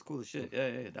 everybody was cool as shit.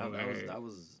 Yeah. That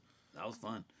was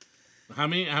fun. How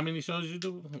many shows you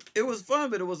do? It was fun,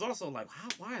 but it was also like,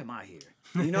 why am I here?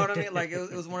 You know what I mean? Like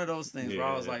it was one of those things where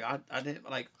I was like, I didn't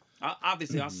like.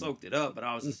 Obviously, I soaked it up, but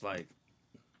I was just like,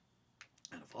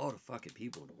 out of all the fucking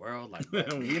people in the world, like,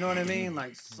 you know what I mean?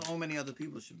 Like, so many other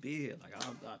people should be here. Like, I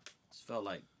just felt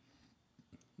like,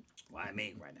 why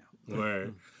me right now? Where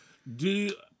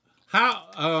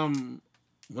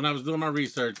when I was doing my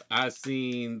research, I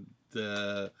seen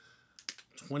the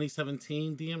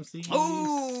 2017 DMC.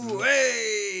 Oh,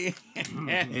 hey!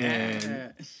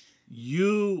 And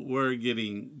you were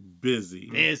getting busy.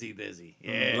 Busy.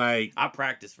 Yeah. Like, I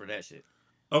practiced for that shit.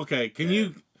 Okay, can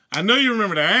you? I know you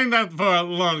remember that. I ain't not for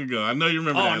long ago. I know you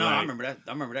remember that. Oh no, like, I remember that.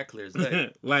 I remember that clear as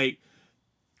day. Like,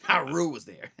 how Rue was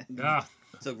there. Yeah.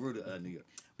 Took Rue to New York.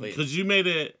 Because you made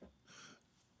it.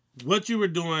 What you were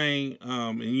doing,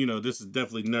 and you know, this is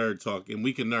definitely nerd talk, and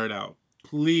we can nerd out.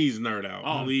 Please nerd out.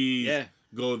 Oh, please yeah.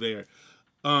 Go there.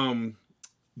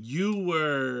 You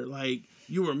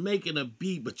were making a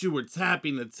beat, but you were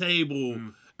tapping the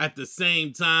table at the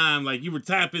same time. Like you were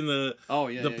tapping the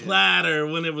platter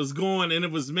when it was going, and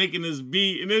it was making this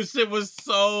beat, and this shit was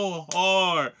so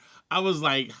hard. I was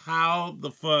like, how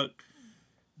the fuck?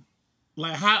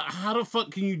 Like how the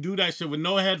fuck can you do that shit with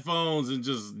no headphones and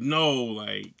just know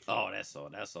like? Oh, that's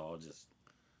all just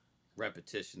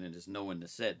repetition and just knowing the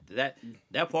set. That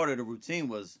part of the routine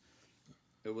was.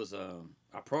 It was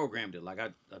I programmed it like I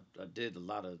did a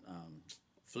lot of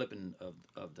flipping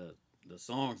of the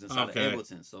songs inside of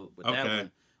Ableton. So with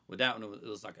that one it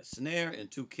was like a snare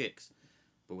and two kicks,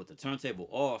 but with the turntable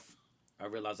off, I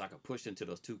realized I could push into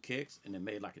those two kicks and it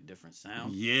made like a different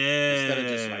sound. Yeah. Instead of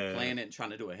just like playing it and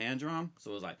trying to do a hand drum, so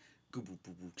it was like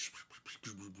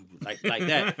like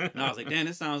that. And I was like, damn,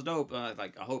 this sounds dope.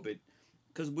 Like I hope it,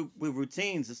 because with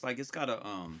routines, it's like it's gotta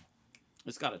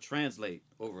translate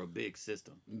over a big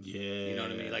system. Yeah. You know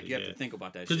what I mean? Like, you have to think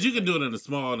about that shit. Because you can do it in a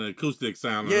small and acoustic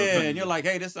sound. Yeah, and you're like,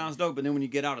 hey, this sounds dope. But then when you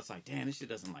get out, it's like, damn, this shit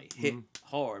doesn't, like, hit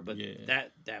hard. But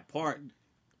that part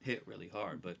hit really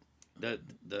hard. But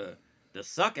the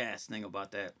suck-ass thing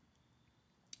about that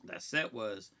set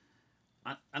was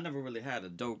I never really had a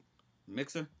dope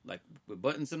mixer, like, with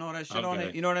buttons and all that shit on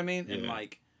it. You know what I mean? Yeah. And,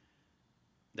 like,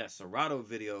 that Serato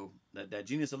video, that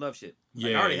Genius of Love shit.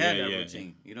 Like, I already had that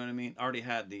routine. You know what I mean? I already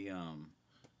had the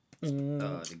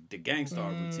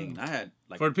Gangstar routine. I had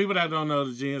like for the people that don't know,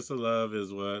 the Genius of Love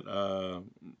is what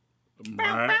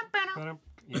Mariah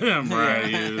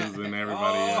is and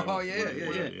everybody else. Oh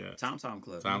yeah. Tom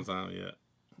Club. Tom, yeah.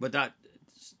 But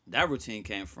that routine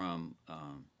came from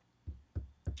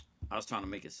I was trying to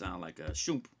make it sound like a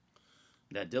shoomp.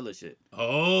 That Dilla shit.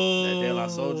 Oh. That De La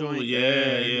Soul joint.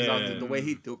 Yeah. The way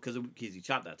he do, because he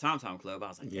chopped that Tom Club. I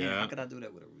was like, damn, how could I do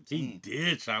that with a routine? He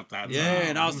did chop that.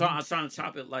 And I was trying to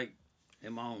chop it like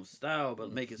in my own style,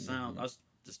 but make it sound. I was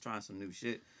just trying some new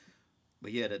shit.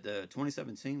 But yeah, the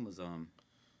 2017 was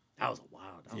that was a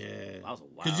wild. That was a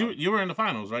wild. Because you were in the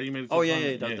finals, right? You made it. To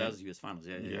the finals. That was US finals.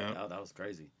 Yeah. That was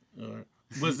crazy. All right.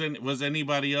 Was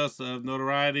anybody else of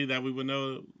notoriety that we would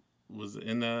know was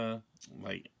in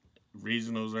like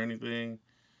regionals or anything?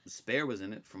 Spare was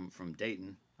in it from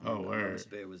Dayton. Word.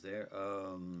 Spare was there.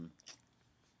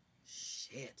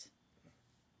 Shit.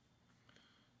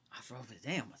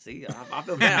 Damn. See, I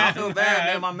feel bad.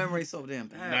 Man. My memory's so damn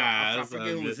bad. I forget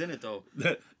who was in it though.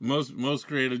 Most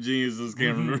creative geniuses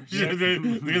can't remember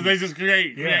because they just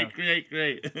create.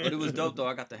 But it was dope though.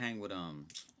 I got to hang with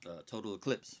Total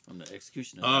Eclipse from the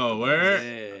Executioner. Oh, where?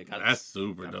 Yeah, that's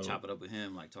super dope. Chop it up with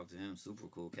him, like talk to him. Super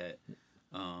cool cat.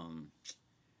 And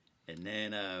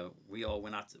then we all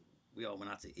went out to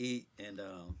eat, and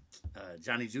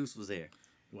Johnny Juice was there.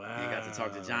 Wow. And I got to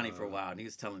talk to Johnny for a while, and he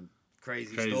was telling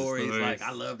crazy stories. Like,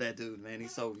 I love that dude, man.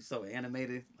 He's so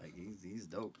animated. Like, he's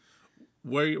dope.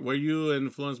 Were you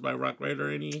influenced by Rock Raider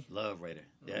any? Love Raider.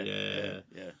 Yeah.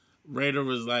 Raider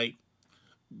was like,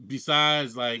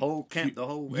 besides like the whole camp. the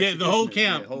whole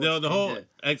camp, the whole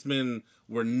X-Men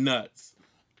were nuts.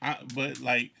 But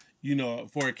like, you know,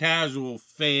 for a casual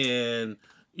fan,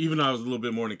 even though I was a little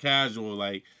bit more than casual,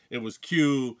 like it was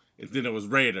Q and then it was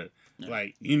Raider. Yeah.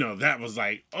 Like, you know, that was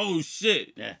like, oh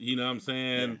shit. Yeah. You know what I'm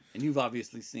saying? Yeah. And you've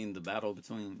obviously seen the battle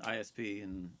between ISP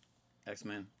and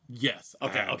X-Men. Yes.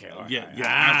 Okay. All right. Yeah.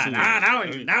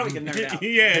 Absolutely. Now we can nerd out.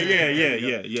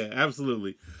 Yeah.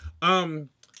 Absolutely.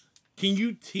 Can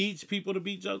you teach people to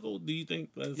beat juggle? Do you think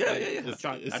that's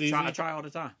I try all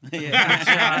the time.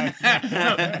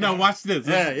 No, watch this.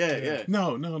 Yeah.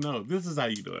 No. This is how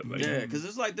you do it. Like, because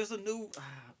it's like there's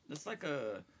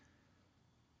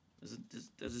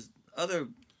this other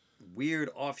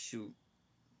weird offshoot.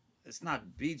 It's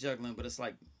not beat juggling, but it's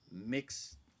like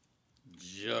mixed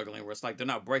juggling where it's like they're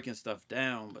not breaking stuff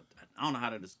down, but I don't know how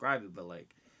to describe it, but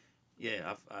like,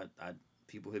 yeah, I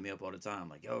people hit me up all the time,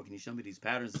 like, yo, can you show me these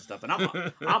patterns and stuff? And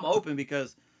I'm open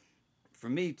because for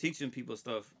me, teaching people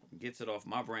stuff gets it off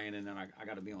my brain, and then I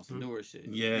got to be on some newer shit.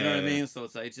 Yeah, you know what I mean. So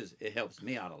it's like it helps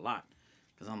me out a lot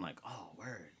because I'm like, oh,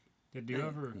 word. Did you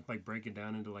ever like break it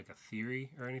down into like a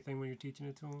theory or anything when you're teaching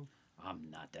it to them?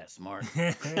 I'm not that smart.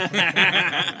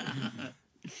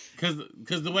 Cause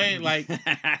the way, like,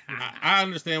 I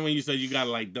understand when you say you gotta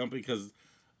like dump it, because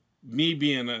me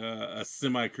being a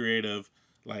semi-creative,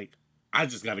 like, I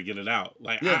just gotta get it out.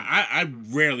 Like, I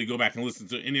rarely go back and listen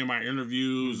to any of my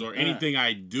interviews or anything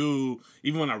I do.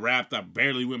 Even when I rapped, I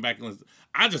barely went back and listened.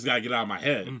 I just gotta get it out of my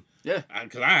head. Yeah,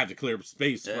 because I had to clear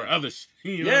space for other shit.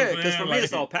 You know because for me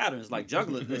it's all patterns. Like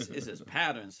juggling, it's just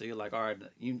patterns. So you're like, all right,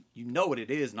 you know what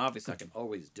it is, and obviously I can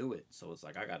always do it. So it's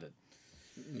like I gotta.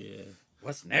 Yeah.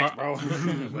 What's next, bro?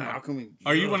 How can we?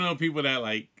 Are you one of those people that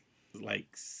like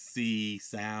see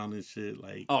sound and shit?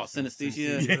 Like, oh,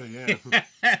 synesthesia.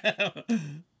 Yeah.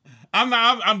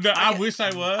 I wish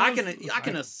I was. I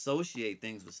can associate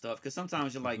things with stuff because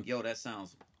sometimes you're like, yo, that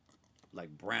sounds like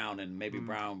brown, and maybe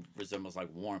brown resembles like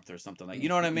warmth or something, like, you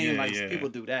know what I mean? People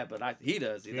do that, but he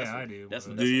does. I do. That's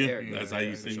do you? Eric, that's how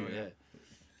you see sure, it. Yeah.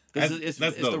 Because it's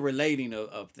the relating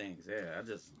of things. Yeah, I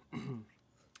just.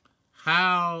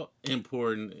 How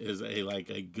important is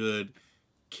a good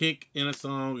kick in a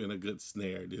song and a good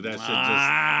snare? Did that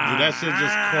shit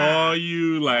just call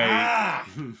you, like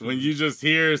when you just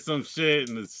hear some shit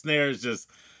and the snare is just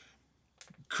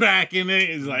cracking it?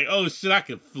 It's like, oh shit, I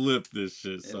can flip this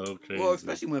shit so crazy. Well,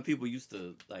 especially when people used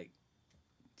to like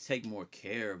take more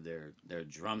care of their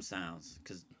drum sounds,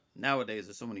 because nowadays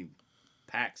there's so many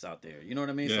packs out there, you know what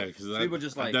I mean? Yeah, because people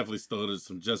just like, I definitely stole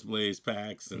some Just Blaze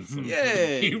packs and some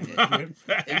and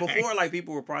before, like,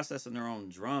 people were processing their own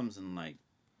drums and like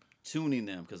tuning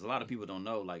them, because a lot of people don't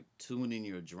know, like, tuning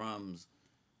your drums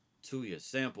to your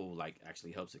sample like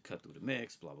actually helps it cut through the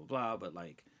mix, blah blah blah. But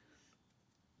like,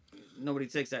 nobody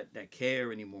takes that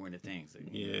care anymore into things, like,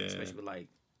 especially with like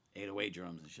 808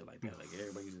 drums and shit like that. Like,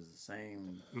 everybody uses the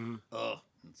same.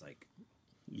 It's like.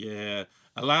 Yeah,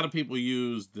 a lot of people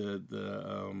use the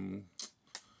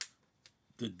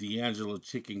D'Angelo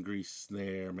chicken grease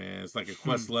snare, man. It's like a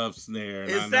Questlove snare.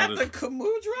 Is that the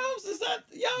Camus drums? Is that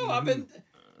I've been.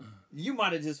 You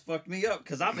might have just fucked me up,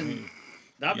 because I've been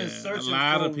searching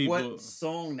for what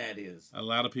song that is. A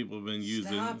lot of people have been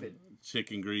using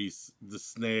chicken grease, the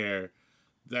snare.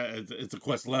 That it's a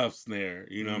Questlove snare.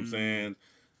 You know what I'm saying?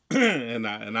 and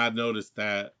I noticed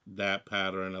that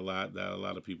pattern a lot. That a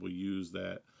lot of people use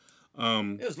that.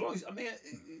 As long as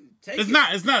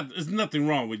it's nothing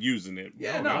wrong with using it.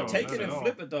 Yeah, take it and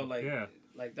flip it though. Like,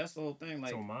 like that's the whole thing.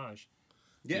 Like, it's homage.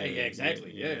 Yeah,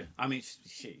 exactly. Yeah. I mean,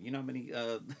 shit. You know how many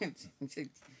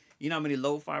how many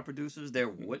lo-fi producers there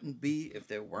wouldn't be if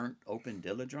there weren't open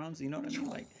Dilla drums? You know what I mean?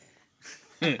 Like,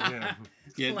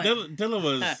 Dilla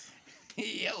was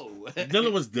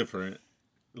Dilla was different.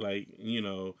 Like, you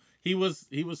know, he was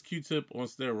Q-Tip on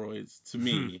steroids to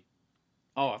me.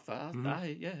 I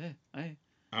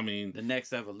mean, the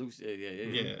next evolution.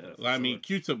 Yeah. I mean,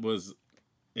 Q-Tip was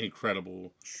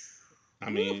incredible. I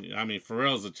mean,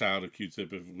 Pharrell's a child of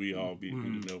Q-Tip. If we all be,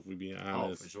 if we being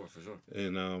honest. Oh, for sure.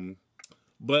 And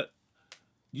but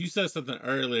you said something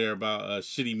earlier about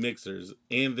shitty mixers,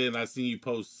 and then I seen you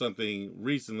post something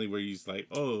recently where you're like,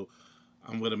 oh,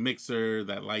 I'm with a mixer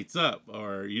that lights up,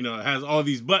 or, you know, it has all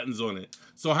these buttons on it.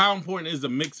 So how important is a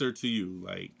mixer to you?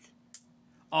 Like,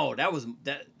 oh,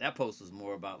 that post was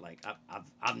more about like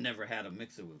I've never had a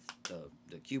mixer with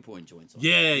the Q point joints on.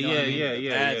 Yeah, you know what I mean? The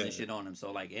pads and shit on them.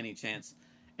 So like any chance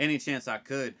any chance I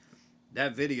could.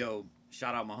 That video,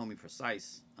 shout out my homie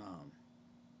Precise,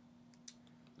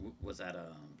 was at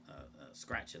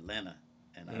Scratch Atlanta.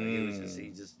 And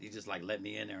he just like let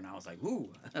me in there, and I was like, "Ooh,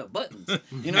 buttons!"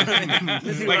 You know what I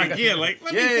mean? Like again, like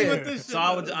let me see what this. So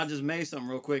I just made something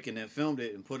real quick and then filmed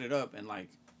it and put it up, and like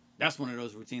that's one of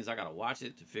those routines I gotta watch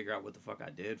it to figure out what the fuck I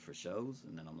did for shows,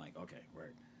 and then I'm like, okay,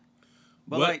 right.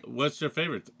 But what's your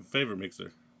favorite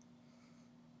mixer?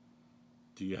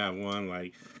 Do you have one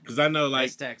like? Because I know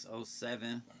like Stax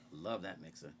 07, love that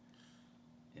mixer.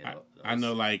 Yeah, I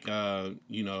know like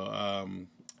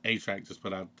A-Track just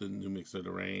put out the new mixer, the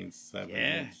Range 7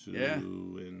 and 2,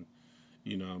 and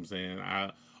you know what I'm saying.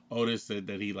 Otis said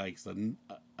that he likes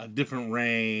a different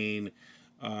Rain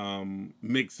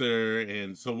mixer,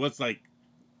 and so what's like,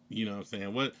 you know what I'm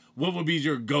saying, what would be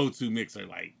your go-to mixer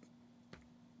like?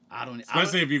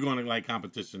 Especially if you're going to like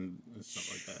competition and stuff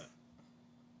like that.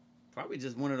 Probably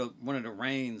just one of the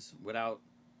Rains without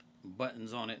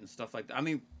buttons on it and stuff like that. I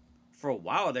mean, for a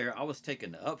while there, I was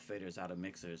taking the up faders out of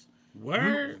mixers.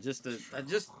 Word? I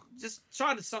just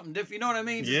tried something different. You know what I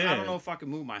mean? I don't know if I could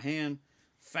move my hand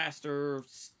faster,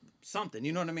 something.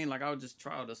 You know what I mean? Like I would just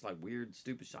try all this like weird,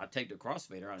 stupid shit. I'd take the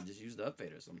crossfader out and just use the up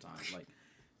fader sometimes. Like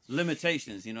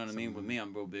limitations. You know what I mean? With me,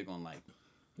 I'm real big on like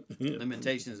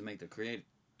limitations make the creative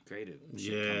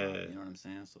shit come out. You know what I'm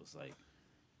saying? So it's like,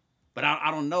 but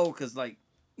I don't know because like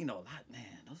man,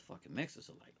 those fucking mixers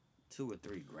are like $2,000 or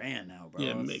 $3,000 now, bro.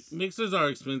 Yeah, mixers are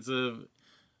expensive.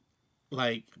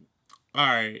 Like, all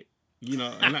right, and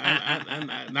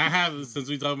I have, since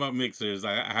we talk about mixers,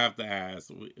 I have to ask.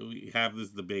 We have this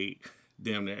debate.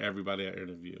 Damn near everybody I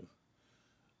interview.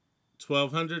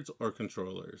 1200s or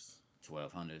controllers?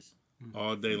 1200s.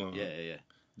 All day long. Yeah.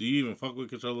 Do you even fuck with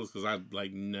controllers? Because I've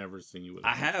like never seen you with.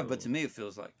 I have, but to me it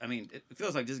feels like. I mean, it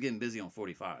feels like just getting busy on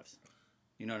 45s.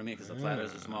 You know what I mean? Because the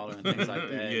platters are smaller and things like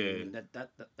that. Yeah.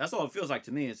 That's all it feels like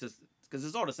to me. It's just because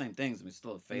it's all the same things. I mean, it's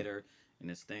still a fader, and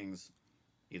it's things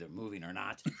either moving or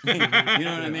not. You know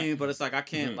what I mean? But it's like I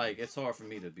can't like. It's hard for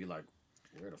me to be like,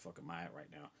 where the fuck am I at right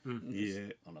now? Yeah.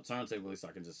 On the turntable, at least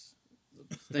I can just.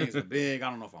 Things are big.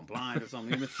 I don't know if I'm blind or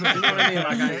something. You know what I mean?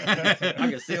 Like I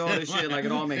can see all this shit. Like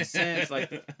it all makes sense.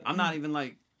 Like I'm not even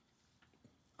like.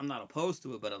 I'm not opposed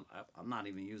to it, but I'm not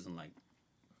even using like.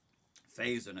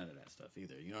 Phase or none of that stuff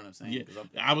either. You know what I'm saying? Yeah.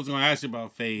 I was gonna ask you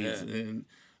about phase, and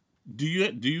do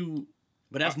you?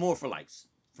 But that's more for like,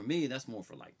 for me, that's more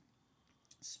for like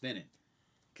spinning,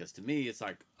 because to me it's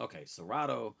like, okay,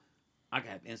 Serato, I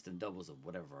can have instant doubles of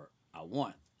whatever I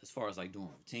want as far as like doing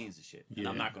routines and shit, and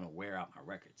I'm not gonna wear out my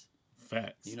records.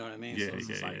 Facts. You know what I mean? Yeah, so it's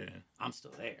just like I'm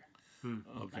still there.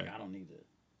 Okay. Like I don't need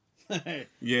to.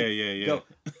 yeah. Go.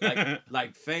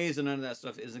 Like phase and none of that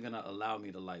stuff isn't gonna allow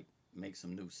me to like. Make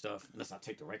some new stuff unless I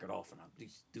take the record off and I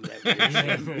do that weird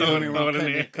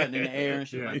shit. Cutting in the air and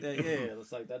shit like that. Yeah,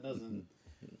 it's like that doesn't.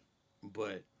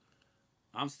 But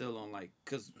I'm still on like,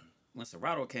 because when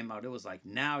Serato came out, it was like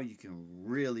now you can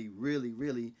really, really,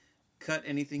 really cut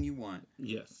anything you want.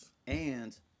 Yes.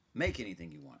 And make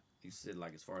anything you want. You said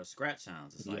like as far as scratch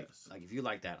sounds, it's like like if you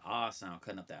like that sound,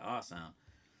 cutting up that sound.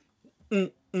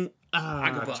 I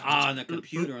could put on the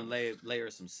computer and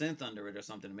layer some synth under it or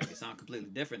something to make it sound completely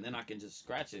different. Then I can just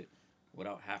scratch it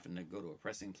without having to go to a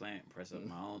pressing plant and press up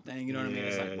my own thing. You know what I mean?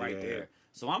 It's like right there.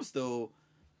 So I'm still,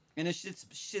 and this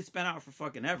shit's been out for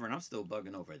fucking ever, and I'm still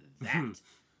bugging over that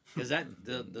because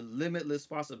the limitless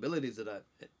possibilities of that.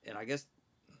 And I guess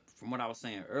from what I was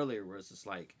saying earlier, where it's just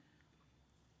like,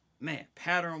 man,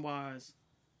 pattern wise,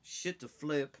 shit to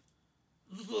flip.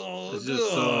 It's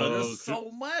just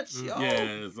so much, yo. Yeah,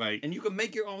 it's like, and you can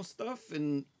make your own stuff,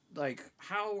 and like,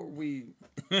 how are we?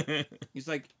 It's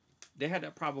like they had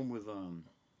that problem with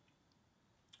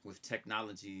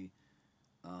technology,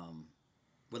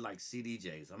 with like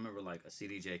CDJs. I remember like a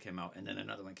CDJ came out, and then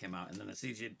another one came out, and then a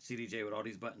CDJ with all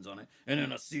these buttons on it, and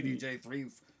then a CDJ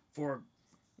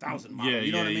 4,000 model.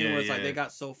 You know what I mean? Where it's like they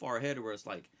got so far ahead, where it's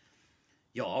like,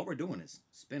 yo, all we're doing is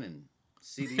spinning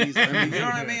CDs. You know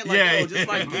what I mean? Like, just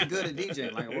like get good at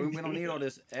DJing. Like we don't need all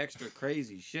this extra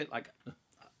crazy shit. Like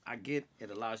I get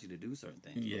it allows you to do certain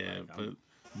things. Yeah, but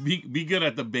be good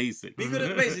at the basics. Be good at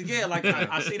the basics. Yeah, like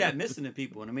I see that missing in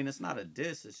people, and I mean it's not a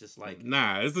diss. It's just like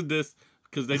it's a diss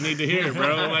because they need to hear it,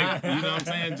 bro. Like you know what I'm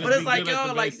saying. Just but it's like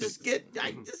yo, like just get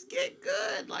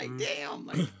good. Like damn,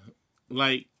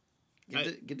 like.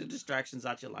 Get the distractions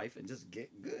out your life and just get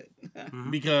good.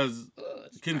 Because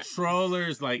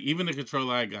controllers, like even the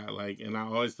controller I got, like, and I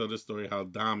always tell this story how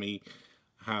Dami,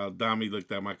 how Dami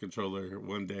looked at my controller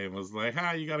one day and was like,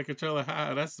 "Hi, you got a controller?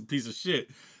 Hi, that's a piece of shit."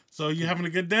 So you having a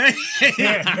good day?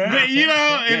 But, you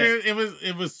know,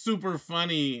 it was super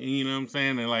funny, you know what I'm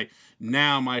saying? And like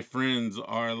now my friends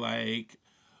are like,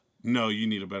 no, you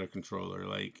need a better controller.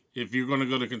 Like if you're gonna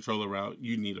go the controller route,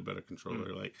 you need a better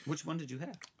controller. Like which one did you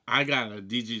have? I got a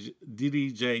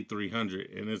DDJ 300,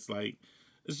 and it's like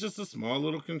it's just a small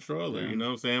little controller, you know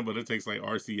what I'm saying? But it takes like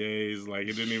RCAs, like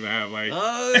it didn't even have like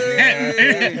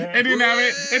it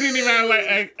didn't even have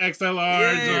like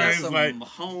XLRs or some like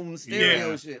home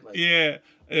stereo shit. Like. Yeah.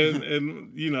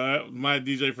 And you know, my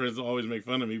DJ friends always make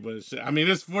fun of me, but shit, I mean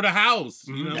it's for the house,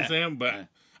 you know what I'm saying? But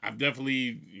I've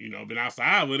definitely, you know, been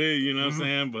outside with it, you know what I'm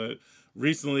saying? But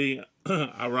recently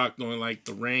I rocked on like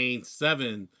the Rain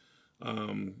 7,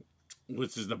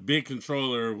 which is the big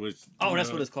controller. Which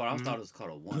that's what it's called. I thought it was called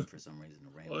a 1 for some reason.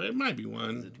 The Rain. Well, it might be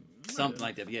 1. Something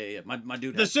like that. Yeah. My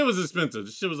dude. The shit was expensive.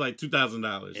 The shit was like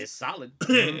 $2,000. It's solid.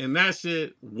 And that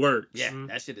shit works. Yeah,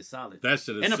 that shit is solid. That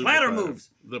shit is and the super platter fire. moves.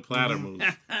 The platter moves.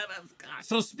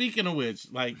 So speaking of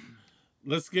which, like,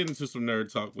 let's get into some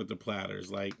nerd talk with the platters.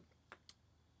 Like,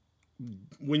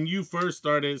 when you first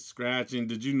started scratching,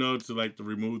 did you know to like to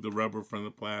remove the rubber from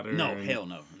the platter? No, hell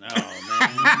no. No,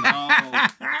 man. No.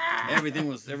 Everything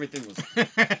was I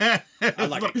was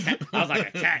like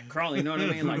a cat crawling, you know what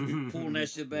I mean? Like pulling that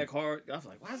shit back hard. I was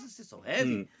like, why is this shit so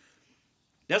heavy?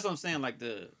 That's what I'm saying, like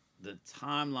the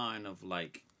timeline of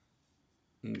like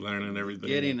learning everything.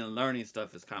 Getting and learning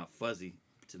stuff is kind of fuzzy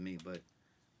to me, but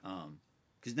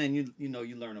cuz then you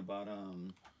learn about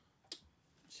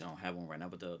I don't have one right now,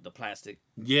 but the plastic.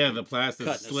 Yeah, the plastic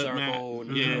cutting slip a mat. circle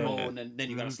and then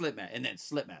you got a slip mat, and then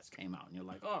slip mats came out, and you're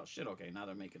like, oh shit, okay, now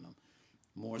they're making them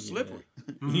more slippery.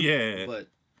 Yeah, but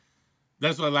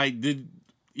that's why, like, did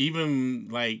even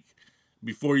like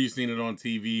before you seen it on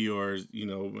TV or you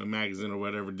know a magazine or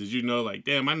whatever, did you know like,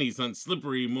 damn, I need something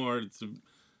slippery more to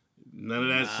none of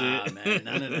that shit? Man,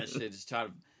 none of that shit. Just try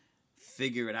to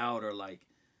figure it out or like.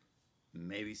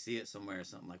 Maybe see it somewhere or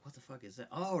something like, what the fuck is that?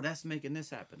 Oh, that's making this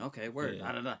happen. Okay, word.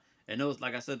 Yeah. And those,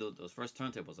 like I said, those first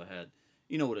turntables I had,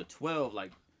 you know, with a 12,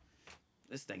 like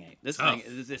this thing is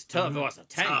tough. Oh, it's a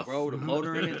tank, bro. The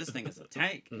motor in it, this thing is a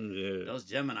tank. Yeah. Those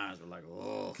Geminis were like,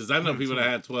 oh. Because I know people that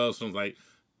had 12s from like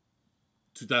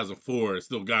 2004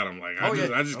 still got them. Like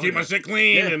I just keep my shit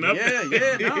clean and up. No.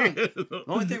 The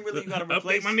only thing really you gotta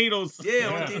replace update my needles. Yeah,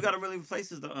 the only thing you gotta really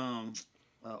replace is the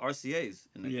RCAs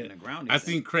in the grounding. I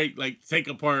seen Craig like take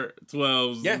apart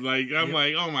 12s. Yeah. Like I'm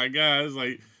like, oh my god, it's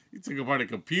like you took apart a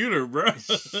computer, bro.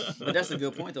 But that's a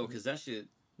good point though, because that shit,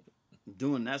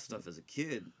 doing that stuff as a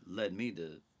kid led me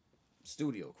to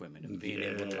studio equipment and being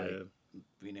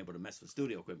able to mess with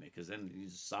studio equipment, because then you're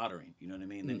just soldering, you know what I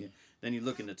mean? Then you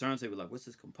look in the turntable like, what's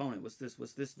this component? What's this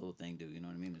little thing do? You know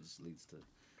what I mean? It just leads to.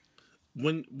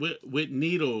 When with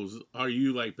needles, are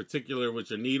you like particular with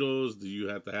your needles? Do you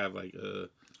have to have like a?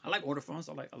 I like ortophones.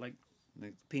 I like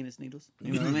penis needles.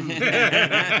 You know what I mean?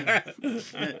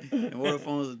 And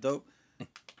ortophones are dope.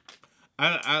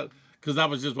 Because I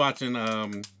was just watching. I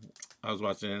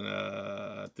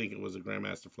think it was a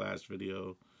Grandmaster Flash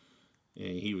video,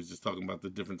 and he was just talking about the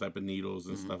different type of needles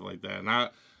and stuff like that. And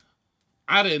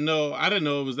I didn't know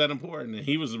it was that important. And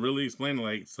he was really explaining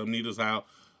like some needles how.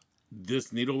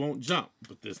 This needle won't jump,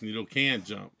 but this needle can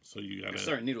jump. So you gotta.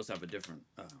 Certain needles have a different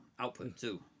output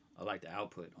too. I like the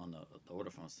output on the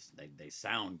ortophones. They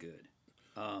sound good.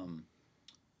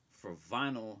 For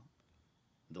vinyl,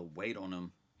 the weight on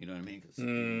them, you know what I mean? Because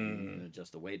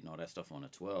just the weight and all that stuff on a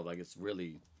 12, like it's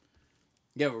really,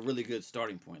 you have a really good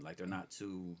starting point. Like they're not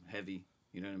too heavy,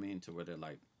 you know what I mean? To where they're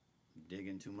like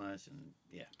digging too much and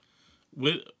yeah.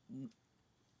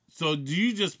 So do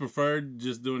you just prefer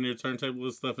just doing your turntable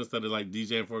stuff instead of like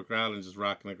DJing for a crowd and just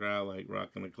rocking the crowd, like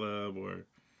rocking the club, or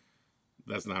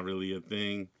that's not really a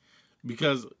thing?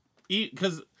 Because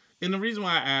and the reason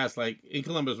why I asked, like in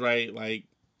Columbus, right, like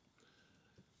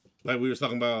we were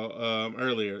talking about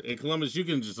earlier, in Columbus you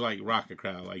can just like rock a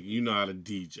crowd, like you know how to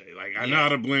DJ, like I know how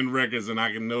to blend records and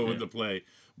I can know what to play.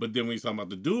 But then when you talk about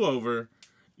the do-over,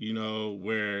 you know,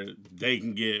 where they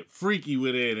can get freaky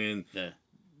with it and. Yeah.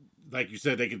 Like you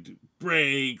said, they could do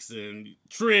breaks and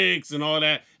tricks and all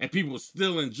that, and people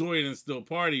still enjoy it and still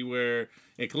party. Where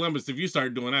in Columbus, if you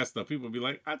start doing that stuff, people will be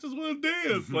like, "I just want to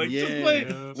dance, like just play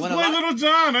Little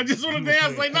John. I just want to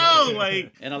dance." Like no,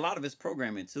 like. And a lot of it's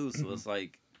programming too, so it's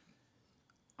like,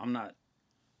 I'm not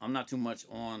too much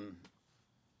on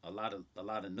a lot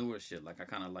of newer shit. Like I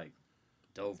kind of like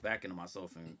dove back into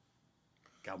myself and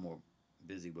got more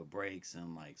busy with breaks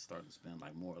and like started to spend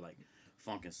like more like.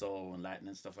 Funk and soul and Latin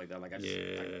and stuff like that. Like I just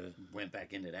went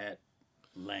back into that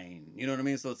lane. You know what I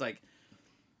mean? So it's like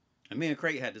And me and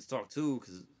Craig had this talk too,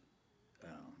 because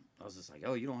I was just like,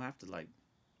 "Oh, you don't have to like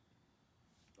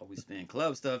always spin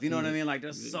club stuff." You know what I mean? Like,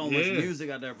 there's so much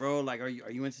music out there, bro. Like, are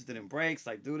you interested in breaks?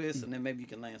 Like, do this, and then maybe you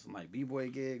can land some like b-boy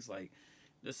gigs. Like,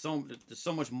 there's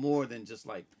so much more than just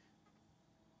like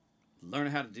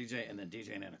learning how to DJ and then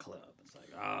DJing in a club. It's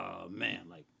like, oh man,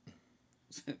 like.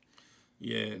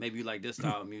 Yeah. Maybe you like this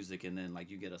style of music, and then like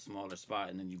you get a smaller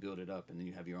spot, and then you build it up, and then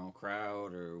you have your own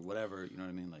crowd or whatever. You know what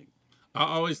I mean? Like, I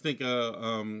always think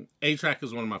A-Track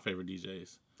is one of my favorite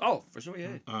DJs. Oh, for sure,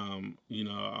 yeah. You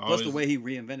know, plus the way he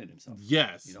reinvented himself.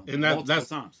 Yes, you know, and that's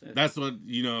times. Yeah. That's what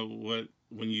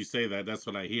when you say that, that's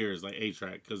what I hear is like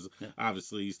A-Track, because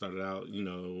obviously he started out, you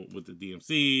know, with the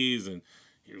DMCs, and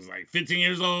he was like 15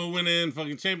 years old, winning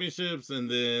fucking championships, and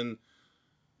then.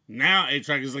 Now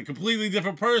A-Track is a completely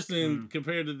different person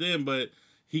compared to them, but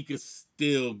he could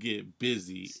still get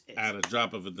busy at a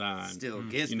drop of a dime. Still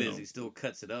gets busy, still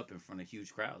cuts it up in front of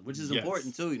huge crowds, which is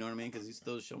important too, you know what I mean? Because he's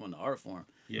still showing the art form.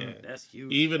 Yeah. That's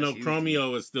huge. Even though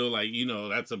Chromeo is still like, you know,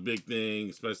 that's a big thing,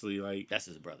 especially like... That's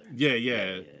his brother.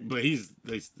 Yeah. But he's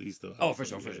still... Oh, for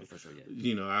sure, yeah.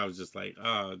 You know, I was just like,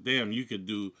 damn, you could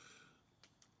do...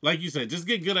 Like you said, just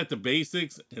get good at the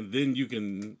basics, and then you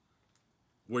can...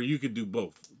 Where you could do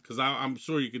both. Because I'm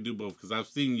sure you could do both. Because I've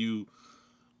seen you...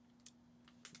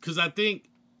 Because I think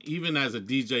even as a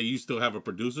DJ, you still have a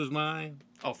producer's mind.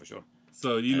 Oh, for sure.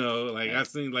 So, you know, like I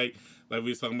seen like we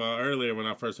was talking about earlier when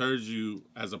I first heard you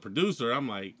as a producer, I'm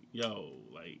like, yo,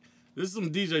 like, this is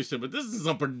some DJ shit, but this is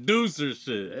some producer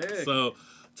shit. Hey. So,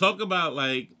 talk about,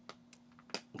 like,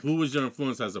 who was your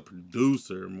influence as a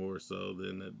producer more so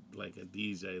than a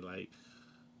DJ? Like,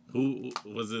 who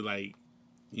was it like...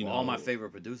 You know, all my favorite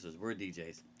producers were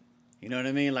DJs. You know what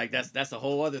I mean? Like that's a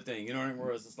whole other thing. You know what I mean?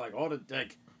 Whereas it's like all the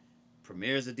like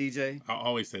Premier's a DJ. I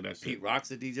always say that shit. Pete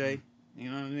Rock's a DJ. You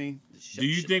know what I mean? Do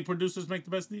you think producers make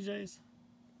the best DJs?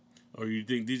 Or you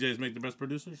think DJs make the best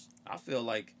producers? I feel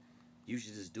like you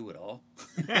should just do it all.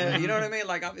 You know what I mean?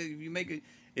 Like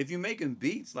if you're making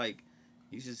beats, like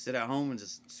you should sit at home and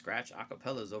just scratch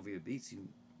acapellas over your beats. You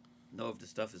know if the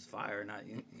stuff is fire or not,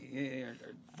 or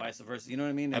vice versa. You know what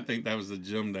I mean? I think that was a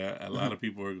gem that a lot of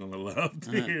people are gonna love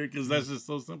to hear, because that's just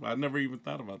so simple. I never even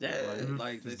thought about that. Yeah,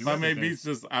 like if I made beats,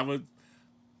 I would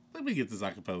let me get this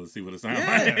acapella and see what it sounds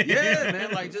like. Yeah,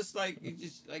 man. Like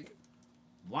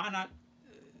why not?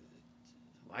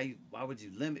 Why would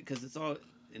you limit? Because it's all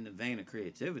in the vein of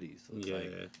creativity. So it's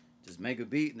like just make a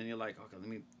beat, and then you're like, okay, let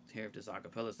me hear if this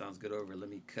acapella sounds good over it. Let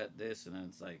me cut this, and then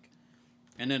it's like.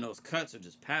 And then those cuts are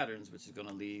just patterns, which is going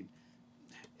to lead...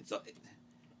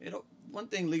 one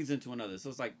thing leads into another. So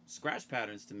it's like scratch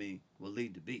patterns to me will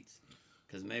lead to beats.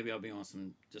 Because maybe I'll be on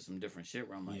some different shit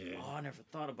where I'm like, oh, I never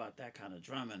thought about that kind of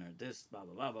drumming or this, blah,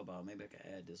 blah, blah, blah, blah. Maybe I could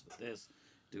add this with this,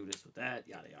 do this with that,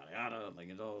 yada, yada, yada. Like,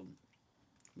 it's all...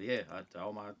 But yeah,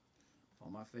 all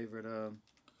my favorite...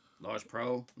 Large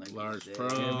Pro. Like Large Pro.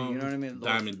 You know what I mean?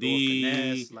 Diamond D.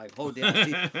 Finesse, like whole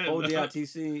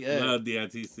DITC. Yeah. Love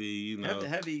DITC, you know.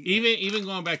 Heavy. Even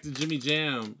going back to Jimmy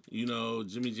Jam, you know,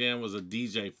 Jimmy Jam was a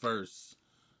DJ first.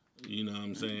 You know what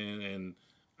I'm saying? And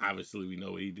obviously we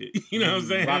know what he did. You know what I'm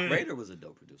saying? Rock Raider was a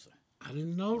dope producer. I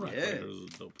didn't know Rock Raider was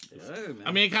a dope producer. Yeah, man.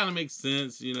 I mean, it kind of makes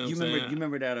sense, you know what I'm saying? You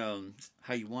remember that,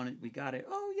 How You Want It, We Got It?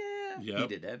 Oh, yeah. Yep. He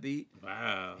did that beat.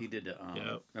 Wow. He did the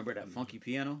remember that funky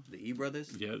piano, the E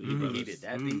Brothers? Yeah, the E Brothers. He did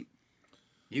that beat.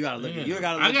 You gotta look.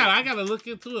 I gotta look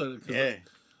into it.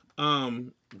 Yeah.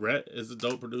 Rhett is a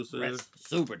dope producer. Rhett's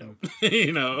super dope.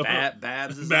 You know,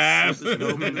 Babs is super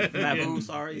dope. Babu,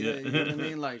 sorry. Yeah. You know what I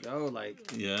mean? Like,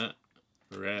 yeah.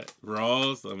 Rhett,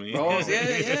 Rawls. I mean, Rawls.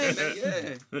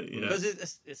 Yeah. Because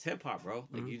it's hip hop, bro.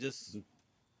 Like you just,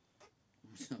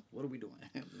 what are we doing?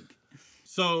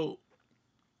 So.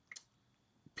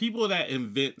 People that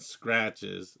invent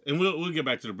scratches, and we'll get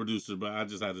back to the producers, but I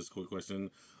just had this quick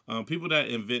question. People that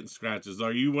invent scratches,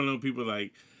 are you one of those people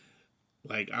like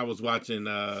I was watching,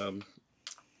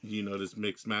 you know, this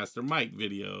Mixed Master Mike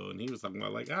video, and he was talking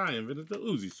about like, I invented the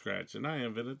Uzi scratch, and I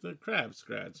invented the crab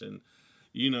scratch, and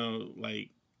you know,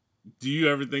 like, do you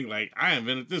ever think like, I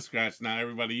invented this scratch, now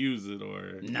everybody use it,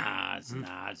 or? Nah,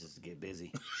 I just get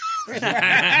busy.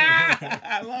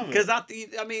 I love it. Because I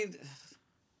mean...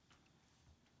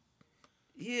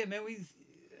 Yeah, man,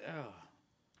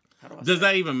 does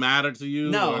that even matter to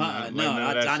you? No, I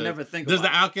never think about it. Does the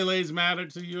accolades matter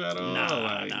to you at all?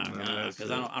 No, because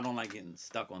I don't like getting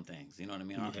stuck on things. You know what I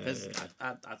mean? Because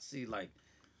I see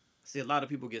a lot of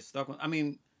people get stuck on. I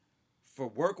mean, for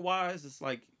work wise, it's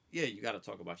like you got to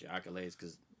talk about your accolades,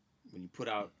 because when you put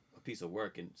out a piece of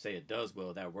work and say it does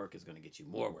well, that work is going to get you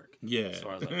more work. Yeah, as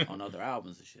far as like on other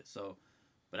albums and shit. So,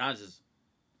 but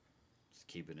just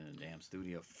keep it in a damn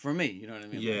studio for me. You know what I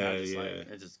mean? Yeah,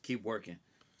 I just keep working.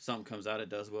 Something comes out, it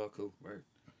does well, cool, work.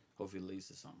 Hopefully, it leads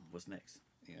to something. What's next?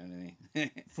 You know what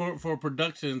I For mean?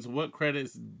 productions, what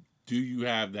credits do you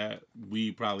have that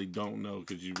we probably don't know?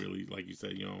 Because you really, like you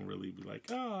said, you don't really be like,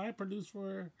 oh, I produced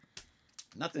for.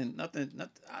 Nothing.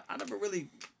 I never really,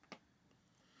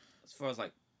 as far as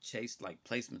like chased like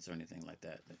placements or anything like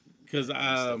that. Because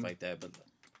stuff like that, but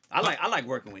I like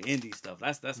working with indie stuff.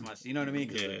 That's my, you know what I mean?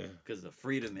 Because the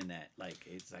freedom in that, like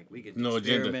it's like we can no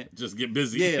experiment. Agenda, just get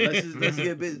busy. Yeah, let's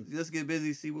get busy. Let's get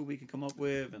busy. See what we can come up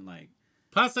with, and like.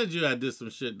 Pa said you had did some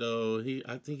shit though.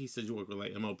 I think he said you work with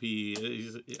like MOP. I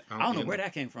don't know where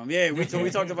that came from. Yeah, we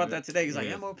talked about that today. He's like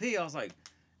MOP. I was like,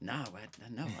 no,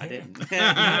 I didn't.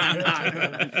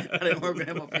 I didn't work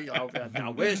with MOP. I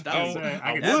wish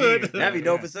I would. That'd be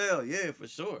dope as hell. Yeah, for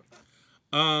sure.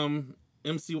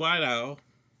 MC White Owl.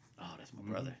 Oh, that's my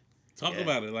brother. Talk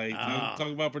about it. Like talk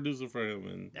about producing for him,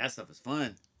 and that stuff is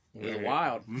fun. It was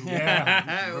wild.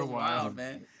 Yeah, it was wild,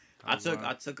 man. I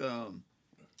took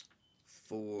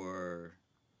for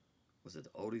was it the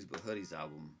Oldies but Hoodies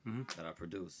album that I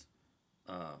produced.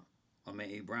 My man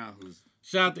E Brown, who's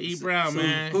shout out to E Brown,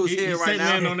 man. Who's here right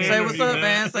now? Say what's up,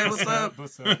 man. Say what's up.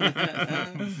 What's up?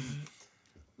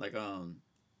 Like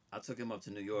I took him up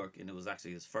to New York, and it was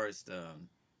actually his first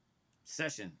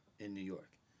session in New York.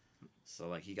 So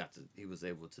like he was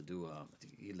able to do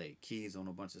he laid keys on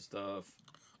a bunch of stuff.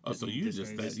 Oh, so you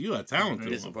you are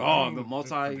talented. I'm a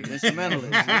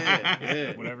multi-instrumentalist.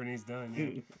 Yeah. Whatever needs done,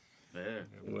 yeah. Yeah.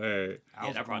 Word.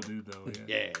 Yeah, that probably dude though.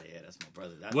 Yeah, that's my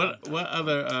brother. What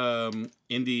other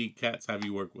indie cats have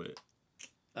you worked with?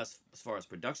 As far as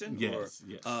production? Yes.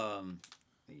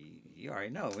 You already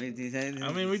know.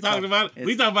 I mean, we talked about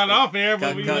it off air,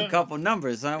 but we got a couple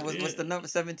numbers, huh? What's the number?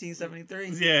 1773.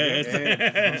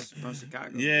 Yeah. From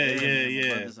Chicago.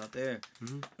 Yeah. Brothers out there.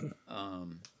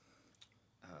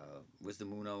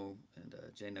 Wisdom Uno and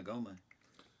Jay Nagoma.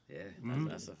 Yeah,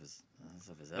 that stuff is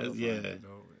hella fun.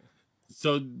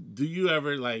 So, do you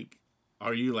ever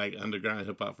are you underground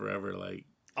hip hop forever?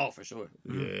 Oh, for sure.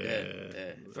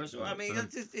 Yeah, for sure. I mean,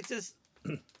 it's just.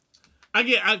 I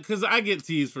get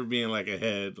teased for being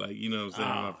ahead, you know what I'm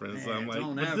saying, my friends. So I'm like,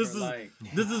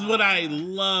 this is what I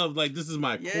love. This is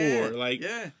my core.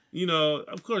 You know,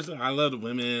 of course, I love the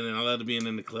women and I love being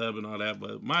in the club and all that,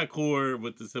 but my core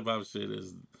with this hip hop shit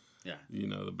is. Yeah, you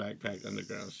know, the backpack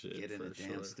underground shit. Get in the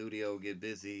damn studio, get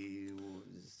busy,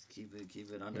 just keep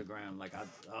it underground. Like I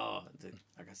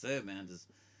said, man, just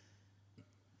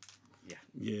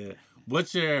yeah.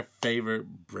 What's your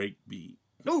favorite break beat?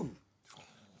 Ooh,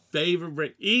 favorite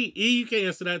break. E, you can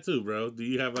answer that too, bro. Do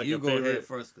you have a favorite? You go ahead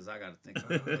first, cause I gotta think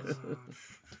about this.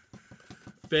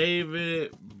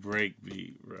 Favorite break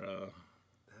beat, bro.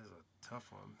 That's a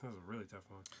tough one. That's a really tough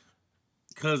one.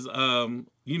 Cause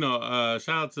you know,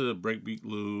 shout out to Breakbeat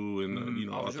Lou and you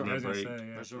know, Ultimate Break,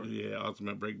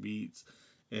 Ultimate Break Beats,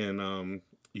 and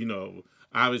you know,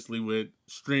 obviously with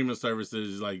streaming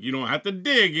services, you don't have to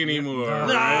dig anymore.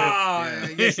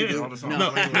 Right? Yes you do.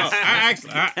 No, I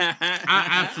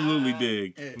absolutely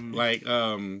dig.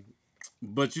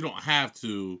 But you don't have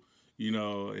to, you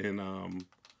know. And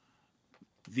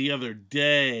the other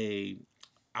day.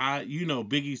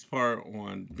 Biggie's part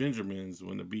on Benjamin's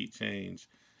when the beat changed,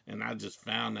 and I just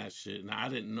found that shit, and I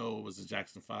didn't know it was a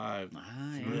Jackson 5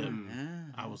 flip.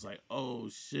 I was like, oh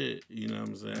shit, you know what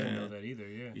I'm saying? I didn't know that either,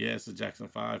 Yeah, it's a Jackson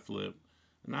 5 flip.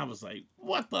 And I was like,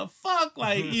 what the fuck?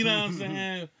 You know what I'm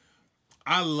saying?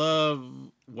 I love,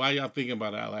 while y'all thinking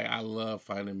about that, I love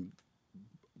finding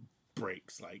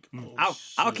breaks.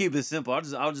 I'll keep it simple. I'll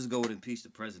just go with Impeach the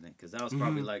President, because that was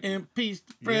probably Impeach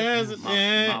the President.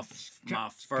 My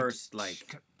first and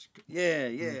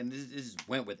it just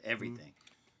went with everything.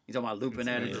 You talking about looping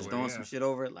at it, just throwing some shit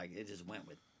over it, it just went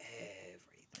with everything.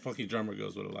 Funky Drummer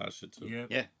goes with a lot of shit too.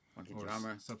 Yeah. Funky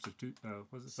Drummer.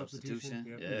 Was it Substitution?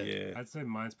 Yeah. I'd say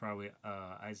mine's probably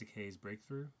Isaac Hayes'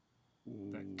 Breakthrough.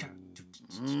 That's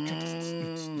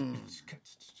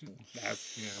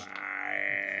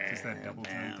fire. Just that double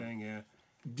time thing,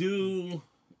 Do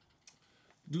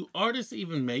artists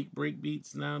even make break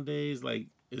beats nowadays?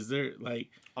 Is there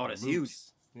Oh, that's huge.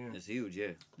 Yeah. It's huge.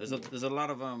 Yeah. There's a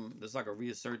lot of there's a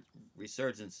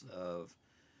resurgence of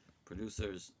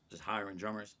producers just hiring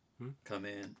drummers, come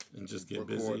in and just get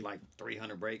record busy.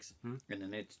 300 breaks, and then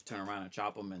they turn around and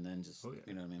chop them, and then just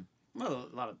you know what I mean. Well,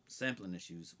 a lot of sampling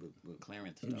issues with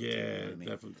clearance stuff. Yeah, too, you know what I mean?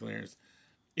 Definitely clearance.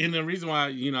 And the reason why,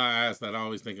 I asked that, I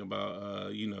always think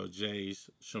about, Jay's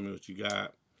Show Me What You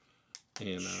Got.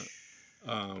 And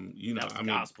You know, that was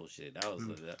gospel shit. That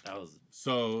was.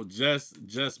 So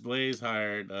Just Blaze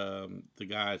hired the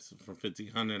guys from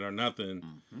 1500 or Nothing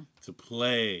to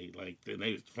play like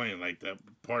they was playing like that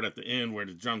part at the end where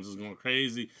the drums is going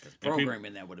crazy.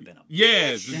 Programming that would have been a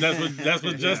that's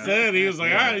what Just said. He was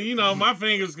like, you know, my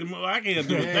fingers can move. I can't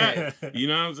do that. You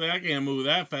know what I'm saying? I can't move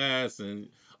that fast. And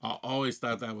I always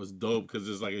thought that was dope because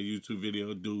it's like a YouTube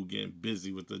video of dude getting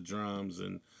busy with the drums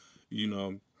and you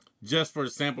know. Just for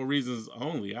sample reasons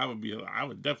only, I would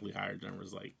definitely hire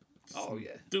drummers. Like,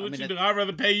 do what you do. I'd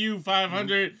rather pay you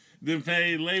 $500 than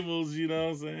pay labels. You know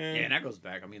what I'm saying? Yeah, and that goes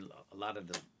back. I mean, a lot of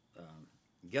the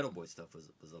Ghetto Boy stuff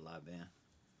was a live band.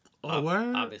 Oh,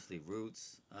 word? Obviously,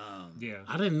 Roots. I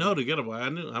didn't know the Ghetto Boy. I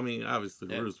knew. I mean, obviously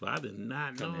Roots, but I did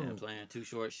not know. Coming in playing Too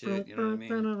Short shit. You know what I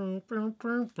mean? Well,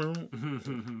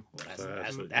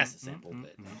 that's a sample,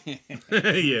 but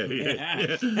yeah.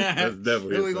 That's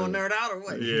definitely. Are we gonna nerd out or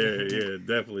what? Yeah,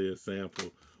 definitely a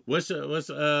sample. What's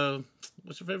your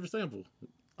favorite sample?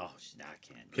 Oh, I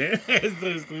can't.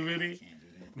 It's too many.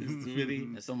 It's too many.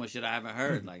 There's so much shit I haven't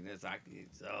heard. Like this,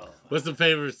 What's the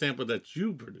favorite sample that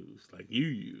you produced? Like you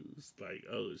used? Like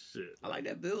shit. I like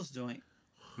that Bills joint.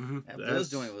 That Bills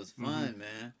joint was fun,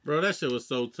 man. Bro, that shit was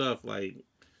so tough. Like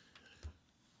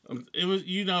it was.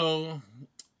 You know,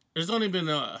 there's only been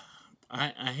a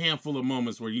handful of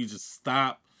moments where you just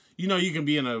stop. You know, you can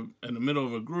be in the middle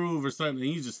of a groove or something,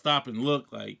 and you just stop and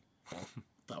look like.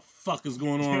 The fuck is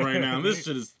going on right now? This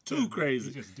shit is too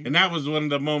crazy. And that was one of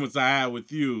the moments I had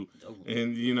with you.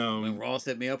 And you know, when Ross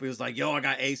hit me up, he was like, "Yo, I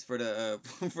got ace for the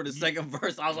for the second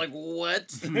verse." I was like,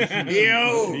 "What?"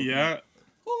 Yo, yeah.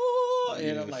 Ooh,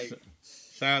 and I'm like,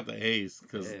 shout out to Ace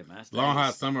because Long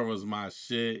Hot Summer was my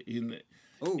shit.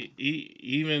 I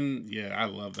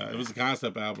love that. It was a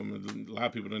concept album. And a lot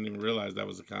of people didn't even realize that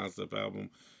was a concept album.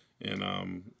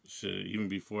 And shit, even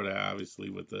before that, obviously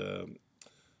with the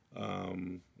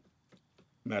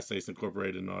Mass States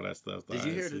Incorporated and all that stuff. Did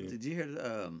you hear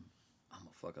the I'm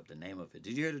gonna fuck up the name of it.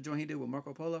 Did you hear the joint he did with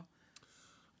Marco Polo?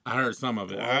 I heard some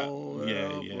of it.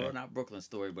 Bro, not Brooklyn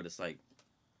Story, but it's like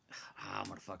I'm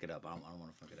gonna fuck it up. I don't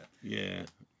want to fuck it up. Yeah,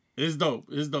 it's dope.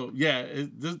 Yeah,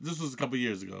 this was a couple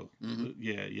years ago.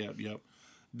 Yeah, yep.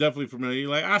 Definitely familiar.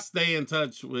 Like I stay in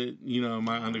touch with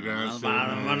my underground shit.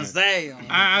 I'm gonna say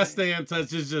I stay in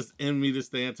touch. It's just in me to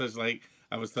stay in touch. Like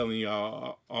I was telling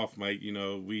y'all off mic,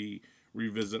 we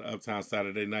revisit Uptown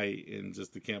Saturday Night and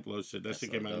just the Camp Low shit. That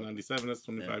shit came out in '97. That's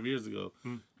 25 years ago.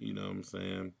 You know what I'm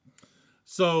saying?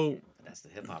 So that's the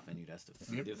hip hop in you. That's the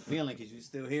feeling because you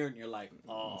still hear it and you're like,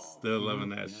 oh, still loving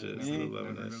that shit. Still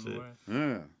loving that shit.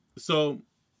 Yeah. So,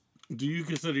 do you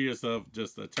consider yourself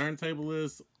just a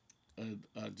turntablist,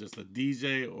 just a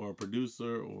DJ or a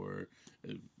producer, or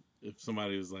if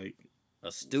somebody was like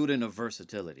a student of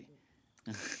versatility?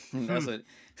 That's what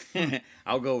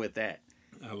I'll go with that.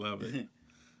 I love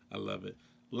it.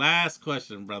 Last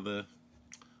question, brother.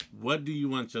 What do you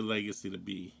want your legacy to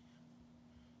be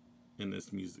in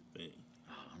this music thing?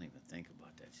 Oh, I don't even think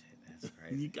about that shit. That's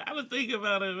crazy. You gotta think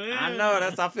about it, man. I know.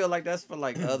 I feel like that's for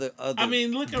like other. I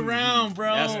mean, look around,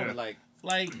 bro. That's for like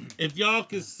if y'all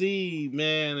could see,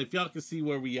 man. If y'all could see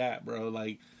where we at, bro.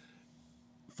 Like.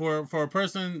 For a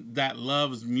person that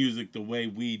loves music the way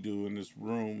we do in this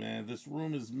room, man, this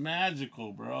room is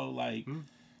magical, bro. Like,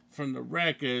 from the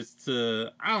records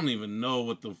to I don't even know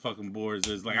what the fucking boards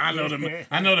is. Like, I know the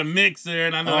mixer,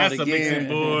 and I know that's a mixing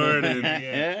board, and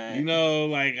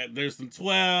like there's some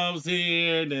 12s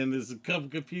here, and then there's a couple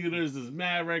computers, there's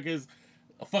mad records,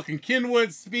 a fucking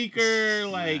Kenwood speaker.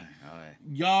 Like,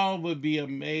 y'all would be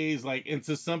amazed. Like, and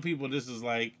to some people, this is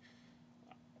like.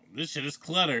 This shit is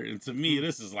cluttered, and to me,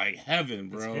 this is like heaven,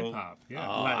 bro. It's hip hop, yeah.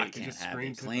 Oh, I can't have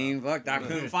it clean. Fuck, I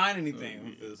couldn't find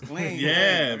anything. It was clean.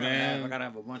 Yeah, man. I gotta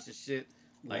have a bunch of shit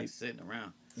like sitting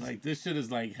around. Like this shit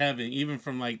is like heaven, even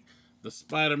from like the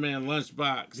Spider-Man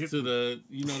lunchbox to the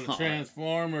the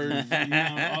Transformers,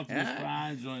 Optimus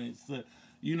Prime joints.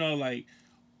 Like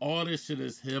all this shit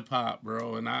is hip hop,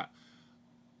 bro, and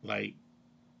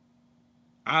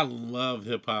I love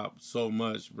hip hop so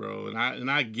much, bro, and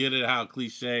I get it how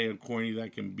cliche and corny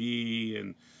that can be,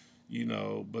 and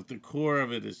but the core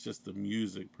of it is just the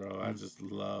music, bro. I just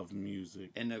love music.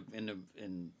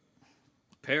 And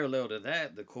parallel to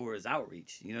that, the core is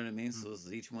outreach. You know what I mean? So it's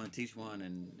each one teach one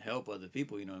and help other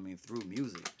people. You know what I mean through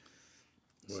music.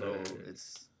 So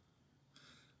it's.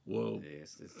 Whoa. Yeah,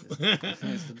 it's the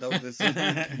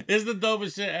dopest. It's the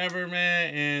dopest shit ever,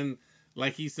 man. And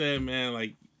like he said, man,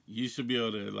 like. You should be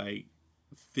able to, like,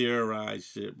 theorize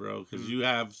shit, bro, because you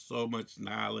have so much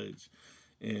knowledge.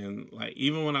 And, like,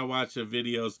 even when I watch your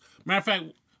videos... Matter of fact,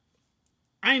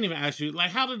 I ain't even asked you,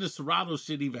 like, how did the Serato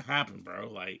shit even happen, bro?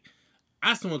 Like,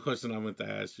 That's one question I meant to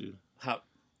ask you. How?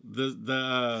 The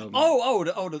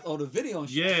the video and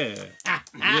shit.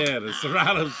 Yeah, the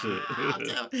Serato shit.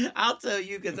 I'll tell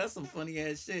you because that's some funny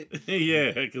ass shit.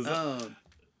 Yeah, because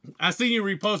I seen you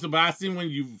repost it, but I seen when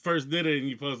you first did it and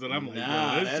you posted. I'm like,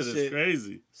 this shit is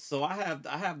crazy. So I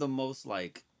have the most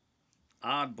like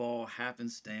oddball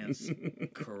happenstance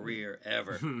career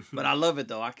ever, but I love it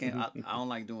though. I don't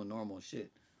like doing normal shit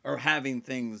or having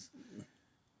things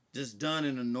just done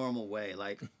in a normal way.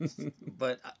 Like,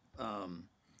 but I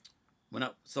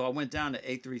went down to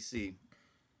A3C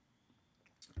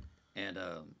and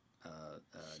shout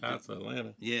out to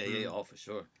Atlanta. Yeah, oh for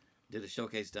sure. Did a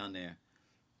showcase down there.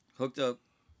 Hooked up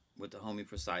with the homie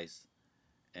Precise,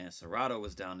 and Serato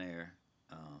was down there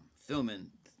filming.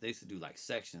 They used to do like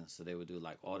sections, so they would do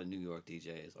like all the New York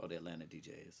DJs, all the Atlanta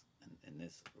DJs, and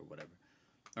this or whatever,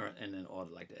 and then all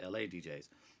the, like the LA DJs.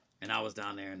 And I was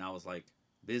down there, and I was like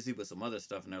busy with some other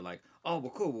stuff, and they're like, "Oh,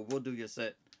 well, cool. Well, we'll do your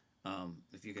set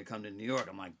if you can come to New York."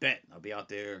 I'm like, "Bet, I'll be out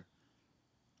there."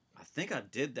 I think I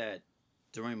did that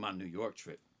during my New York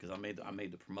trip because I made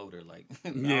the promoter like,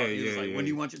 he was like, "When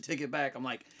do you want your ticket back?" I'm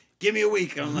like, "Give me a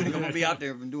week." I'm like, "I'm gonna be out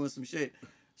there and doing some shit."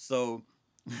 So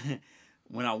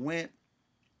when I went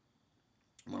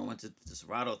to the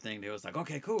Serato thing, they was like,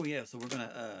 "Okay, cool, yeah. So we're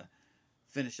gonna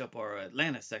finish up our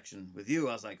Atlanta section with you."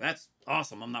 I was like, "That's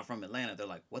awesome. I'm not from Atlanta." They're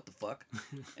like, "What the fuck?"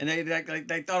 And they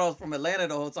thought I was from Atlanta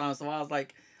the whole time. So I was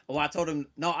like, "Oh, I told them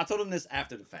this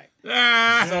after the fact." So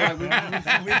like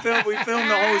we filmed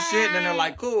the whole shit, and then they're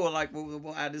like, "Cool, like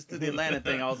we'll add this to the Atlanta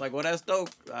thing." I was like, "Well, that's dope.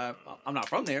 I'm not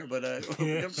from there, but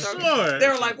sure." They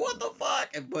were like, "What the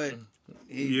fuck?" But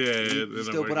he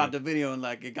still put out the the video and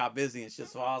like it got busy and shit.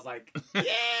 So I was like, "Yeah,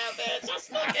 bitch, I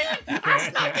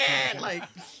snuck in." Like,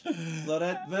 so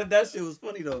that shit was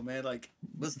funny though, man. Like,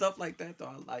 but stuff like that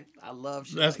though, I love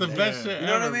shit. That's like the that. best shit. You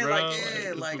know ever, what I mean?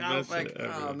 bro. Like, like I was like,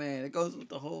 ever. oh man, it goes with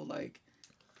the whole like,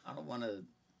 I don't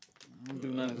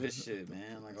do none of this shit,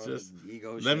 man. Like all Just this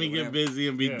ego shit. let me get busy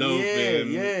and be dope.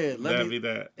 Yeah, let me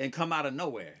that and come out of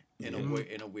nowhere in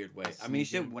a weird way. I mean,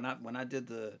 shit. When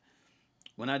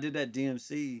I did that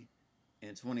DMC in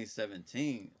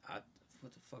 2017,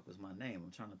 what the fuck was my name?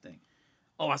 I'm trying to think.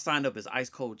 Oh, I signed up as Ice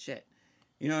Cold Chet.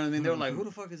 You know what I mean? They were like, "Who the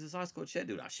fuck is this Ice Cold Chet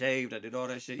dude?" I shaved. I did all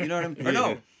that shit. You know what I mean? Or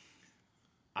no,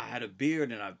 I had a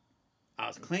beard and I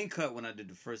was clean cut when I did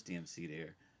the first DMC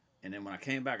there. And then when I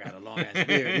came back, I had a long ass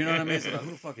beard. You know what I mean? So like, who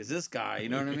the fuck is this guy? You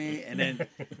know what I mean? And then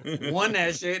won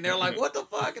that shit, and they're like, "What the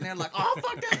fuck?" And they're like, "Oh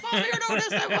fuck, that's my Beardo, that's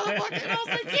that motherfucker." And I was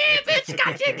like, "Yeah, bitch,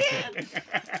 got you again.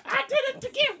 I did it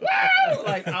again. Woo!"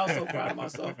 Like I was so proud of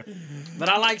myself. But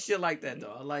I like shit like that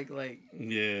though. I like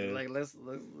let's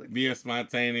being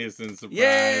spontaneous and surprised.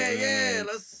 Yeah.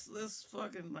 Let's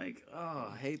fucking like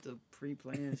I hate the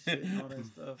pre-planned shit and all that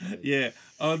stuff. Like, yeah.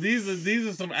 Oh, these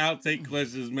are some outtake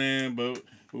questions, man. But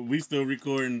we still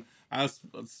recording. I was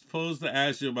supposed to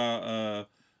ask you about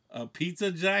a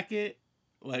pizza jacket.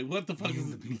 Like, what the fuck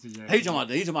is the pizza jacket? He's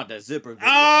talking about that zipper video.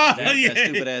 Oh, that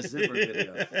stupid ass zipper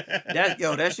video.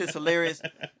 That shit's hilarious.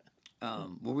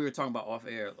 When we were talking about off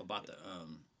air about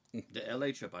the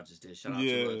LA trip I just did. Shout out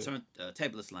to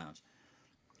Turntables Lounge.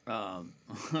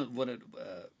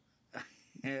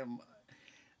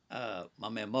 My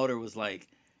man Motor was like,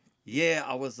 "Yeah,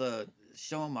 I was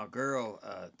showing my girl,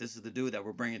 this is the dude that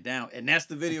we're bringing down," and that's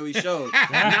the video he showed.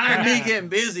 Not me getting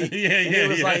busy. He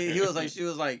was like, she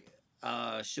was like,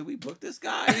 "Should we book this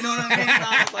guy?" You know what I mean? And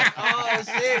I was like, "Oh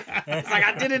shit!" It's like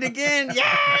I did it again.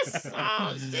 Yes.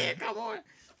 Oh shit! Come on.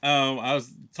 I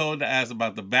was told to ask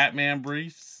about the Batman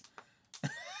briefs.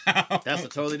 That's a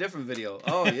totally different video.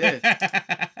 Oh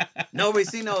yeah. Nobody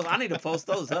seen those. I need to post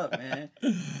those up, man.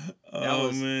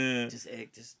 Man. Just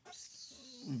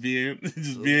being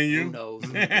you. Who knows?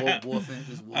 Wolfin,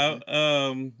 just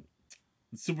Wolfin.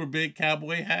 Super big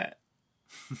cowboy hat.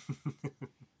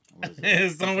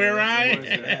 It's somewhere around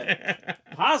here.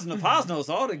 Paz knows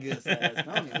all the good stuff.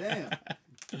 Damn.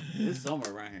 It's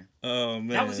somewhere around here. Oh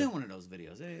man. I was in one of those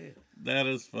videos. Yeah. That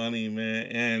is funny, man.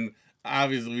 And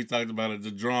obviously we talked about it,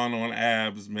 the drawn on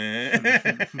abs, man.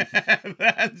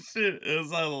 That shit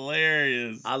is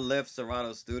hilarious. I left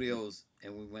Serato Studios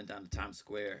and we went down to Times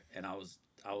Square, and I was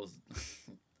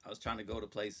trying to go to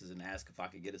places and ask if I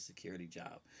could get a security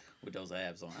job with those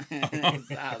abs on. I was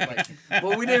like,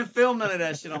 but we didn't film none of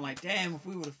that shit. I'm like, damn, if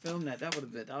we would have filmed that would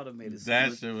have made it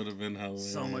that shit would have been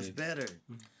hilarious. So much better.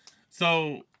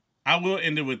 So I will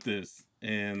end it with this.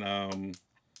 And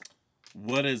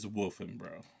what is Wolfin,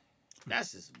 bro?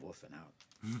 That's just woofing out.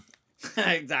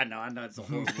 I know it's a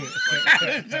horrible.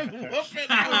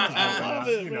 I love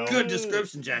it, good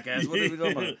description, jackass. What are we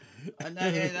talking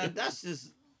about? That's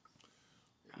just.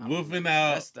 Wolfing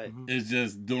out is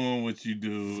just doing what you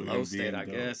do. Flow state, I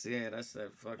guess. Yeah, that's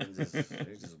that fucking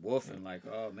just wolfing. Like,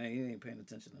 oh man, you ain't paying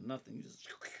attention to nothing. You just.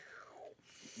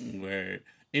 Word.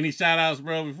 Any shout outs,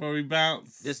 bro, before we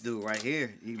bounce? This dude right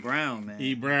here, E. Brown, man.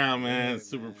 E. Brown, man.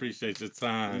 Super appreciate your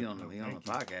time. He on the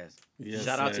podcast. Yes,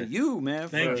 shout out to you, man.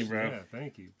 Thank you, bro. Yeah,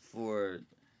 thank you.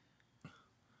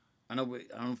 I don't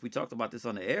know if we talked about this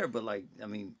on the air, but like, I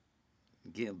mean,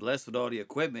 getting blessed with all the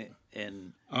equipment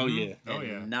and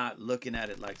not looking at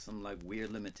it like some like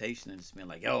weird limitation and just being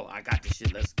like, yo, I got this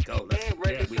shit, let's go,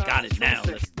 we got it now,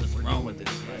 let's run with it.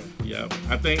 Like, yeah,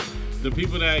 I think the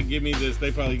people that give me this,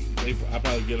 I probably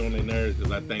get on their nerves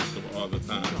because I thank them all the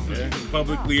time,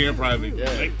 publicly and privately.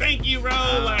 Like, thank you, bro.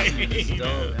 Like, that's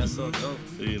dope. That's so dope.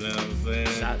 You know what I'm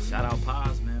saying? Shout out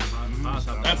Paz, man. Paz,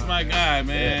 that's my guy,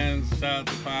 man. Shout out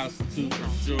to Paz too for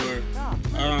sure.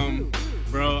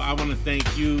 Bro, I want to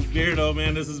thank you, Beardo,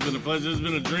 man. This has been a pleasure. It's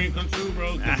been a dream come true,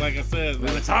 bro. Because like I said,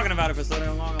 we've been talking about it for so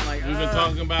damn long. I'm like, we've been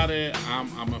talking about it.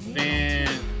 I'm a fan.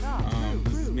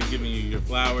 This is me giving you your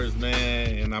flowers,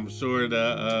 man. And I'm sure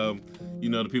that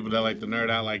the people that like to nerd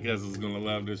out like us is gonna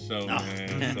love this show,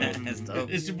 man. So,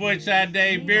 it's your boy Chad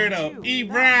Dave, Beardo, E.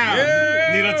 Brown.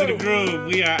 Lead up to the groove.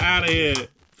 We are out of here.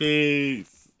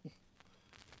 Peace.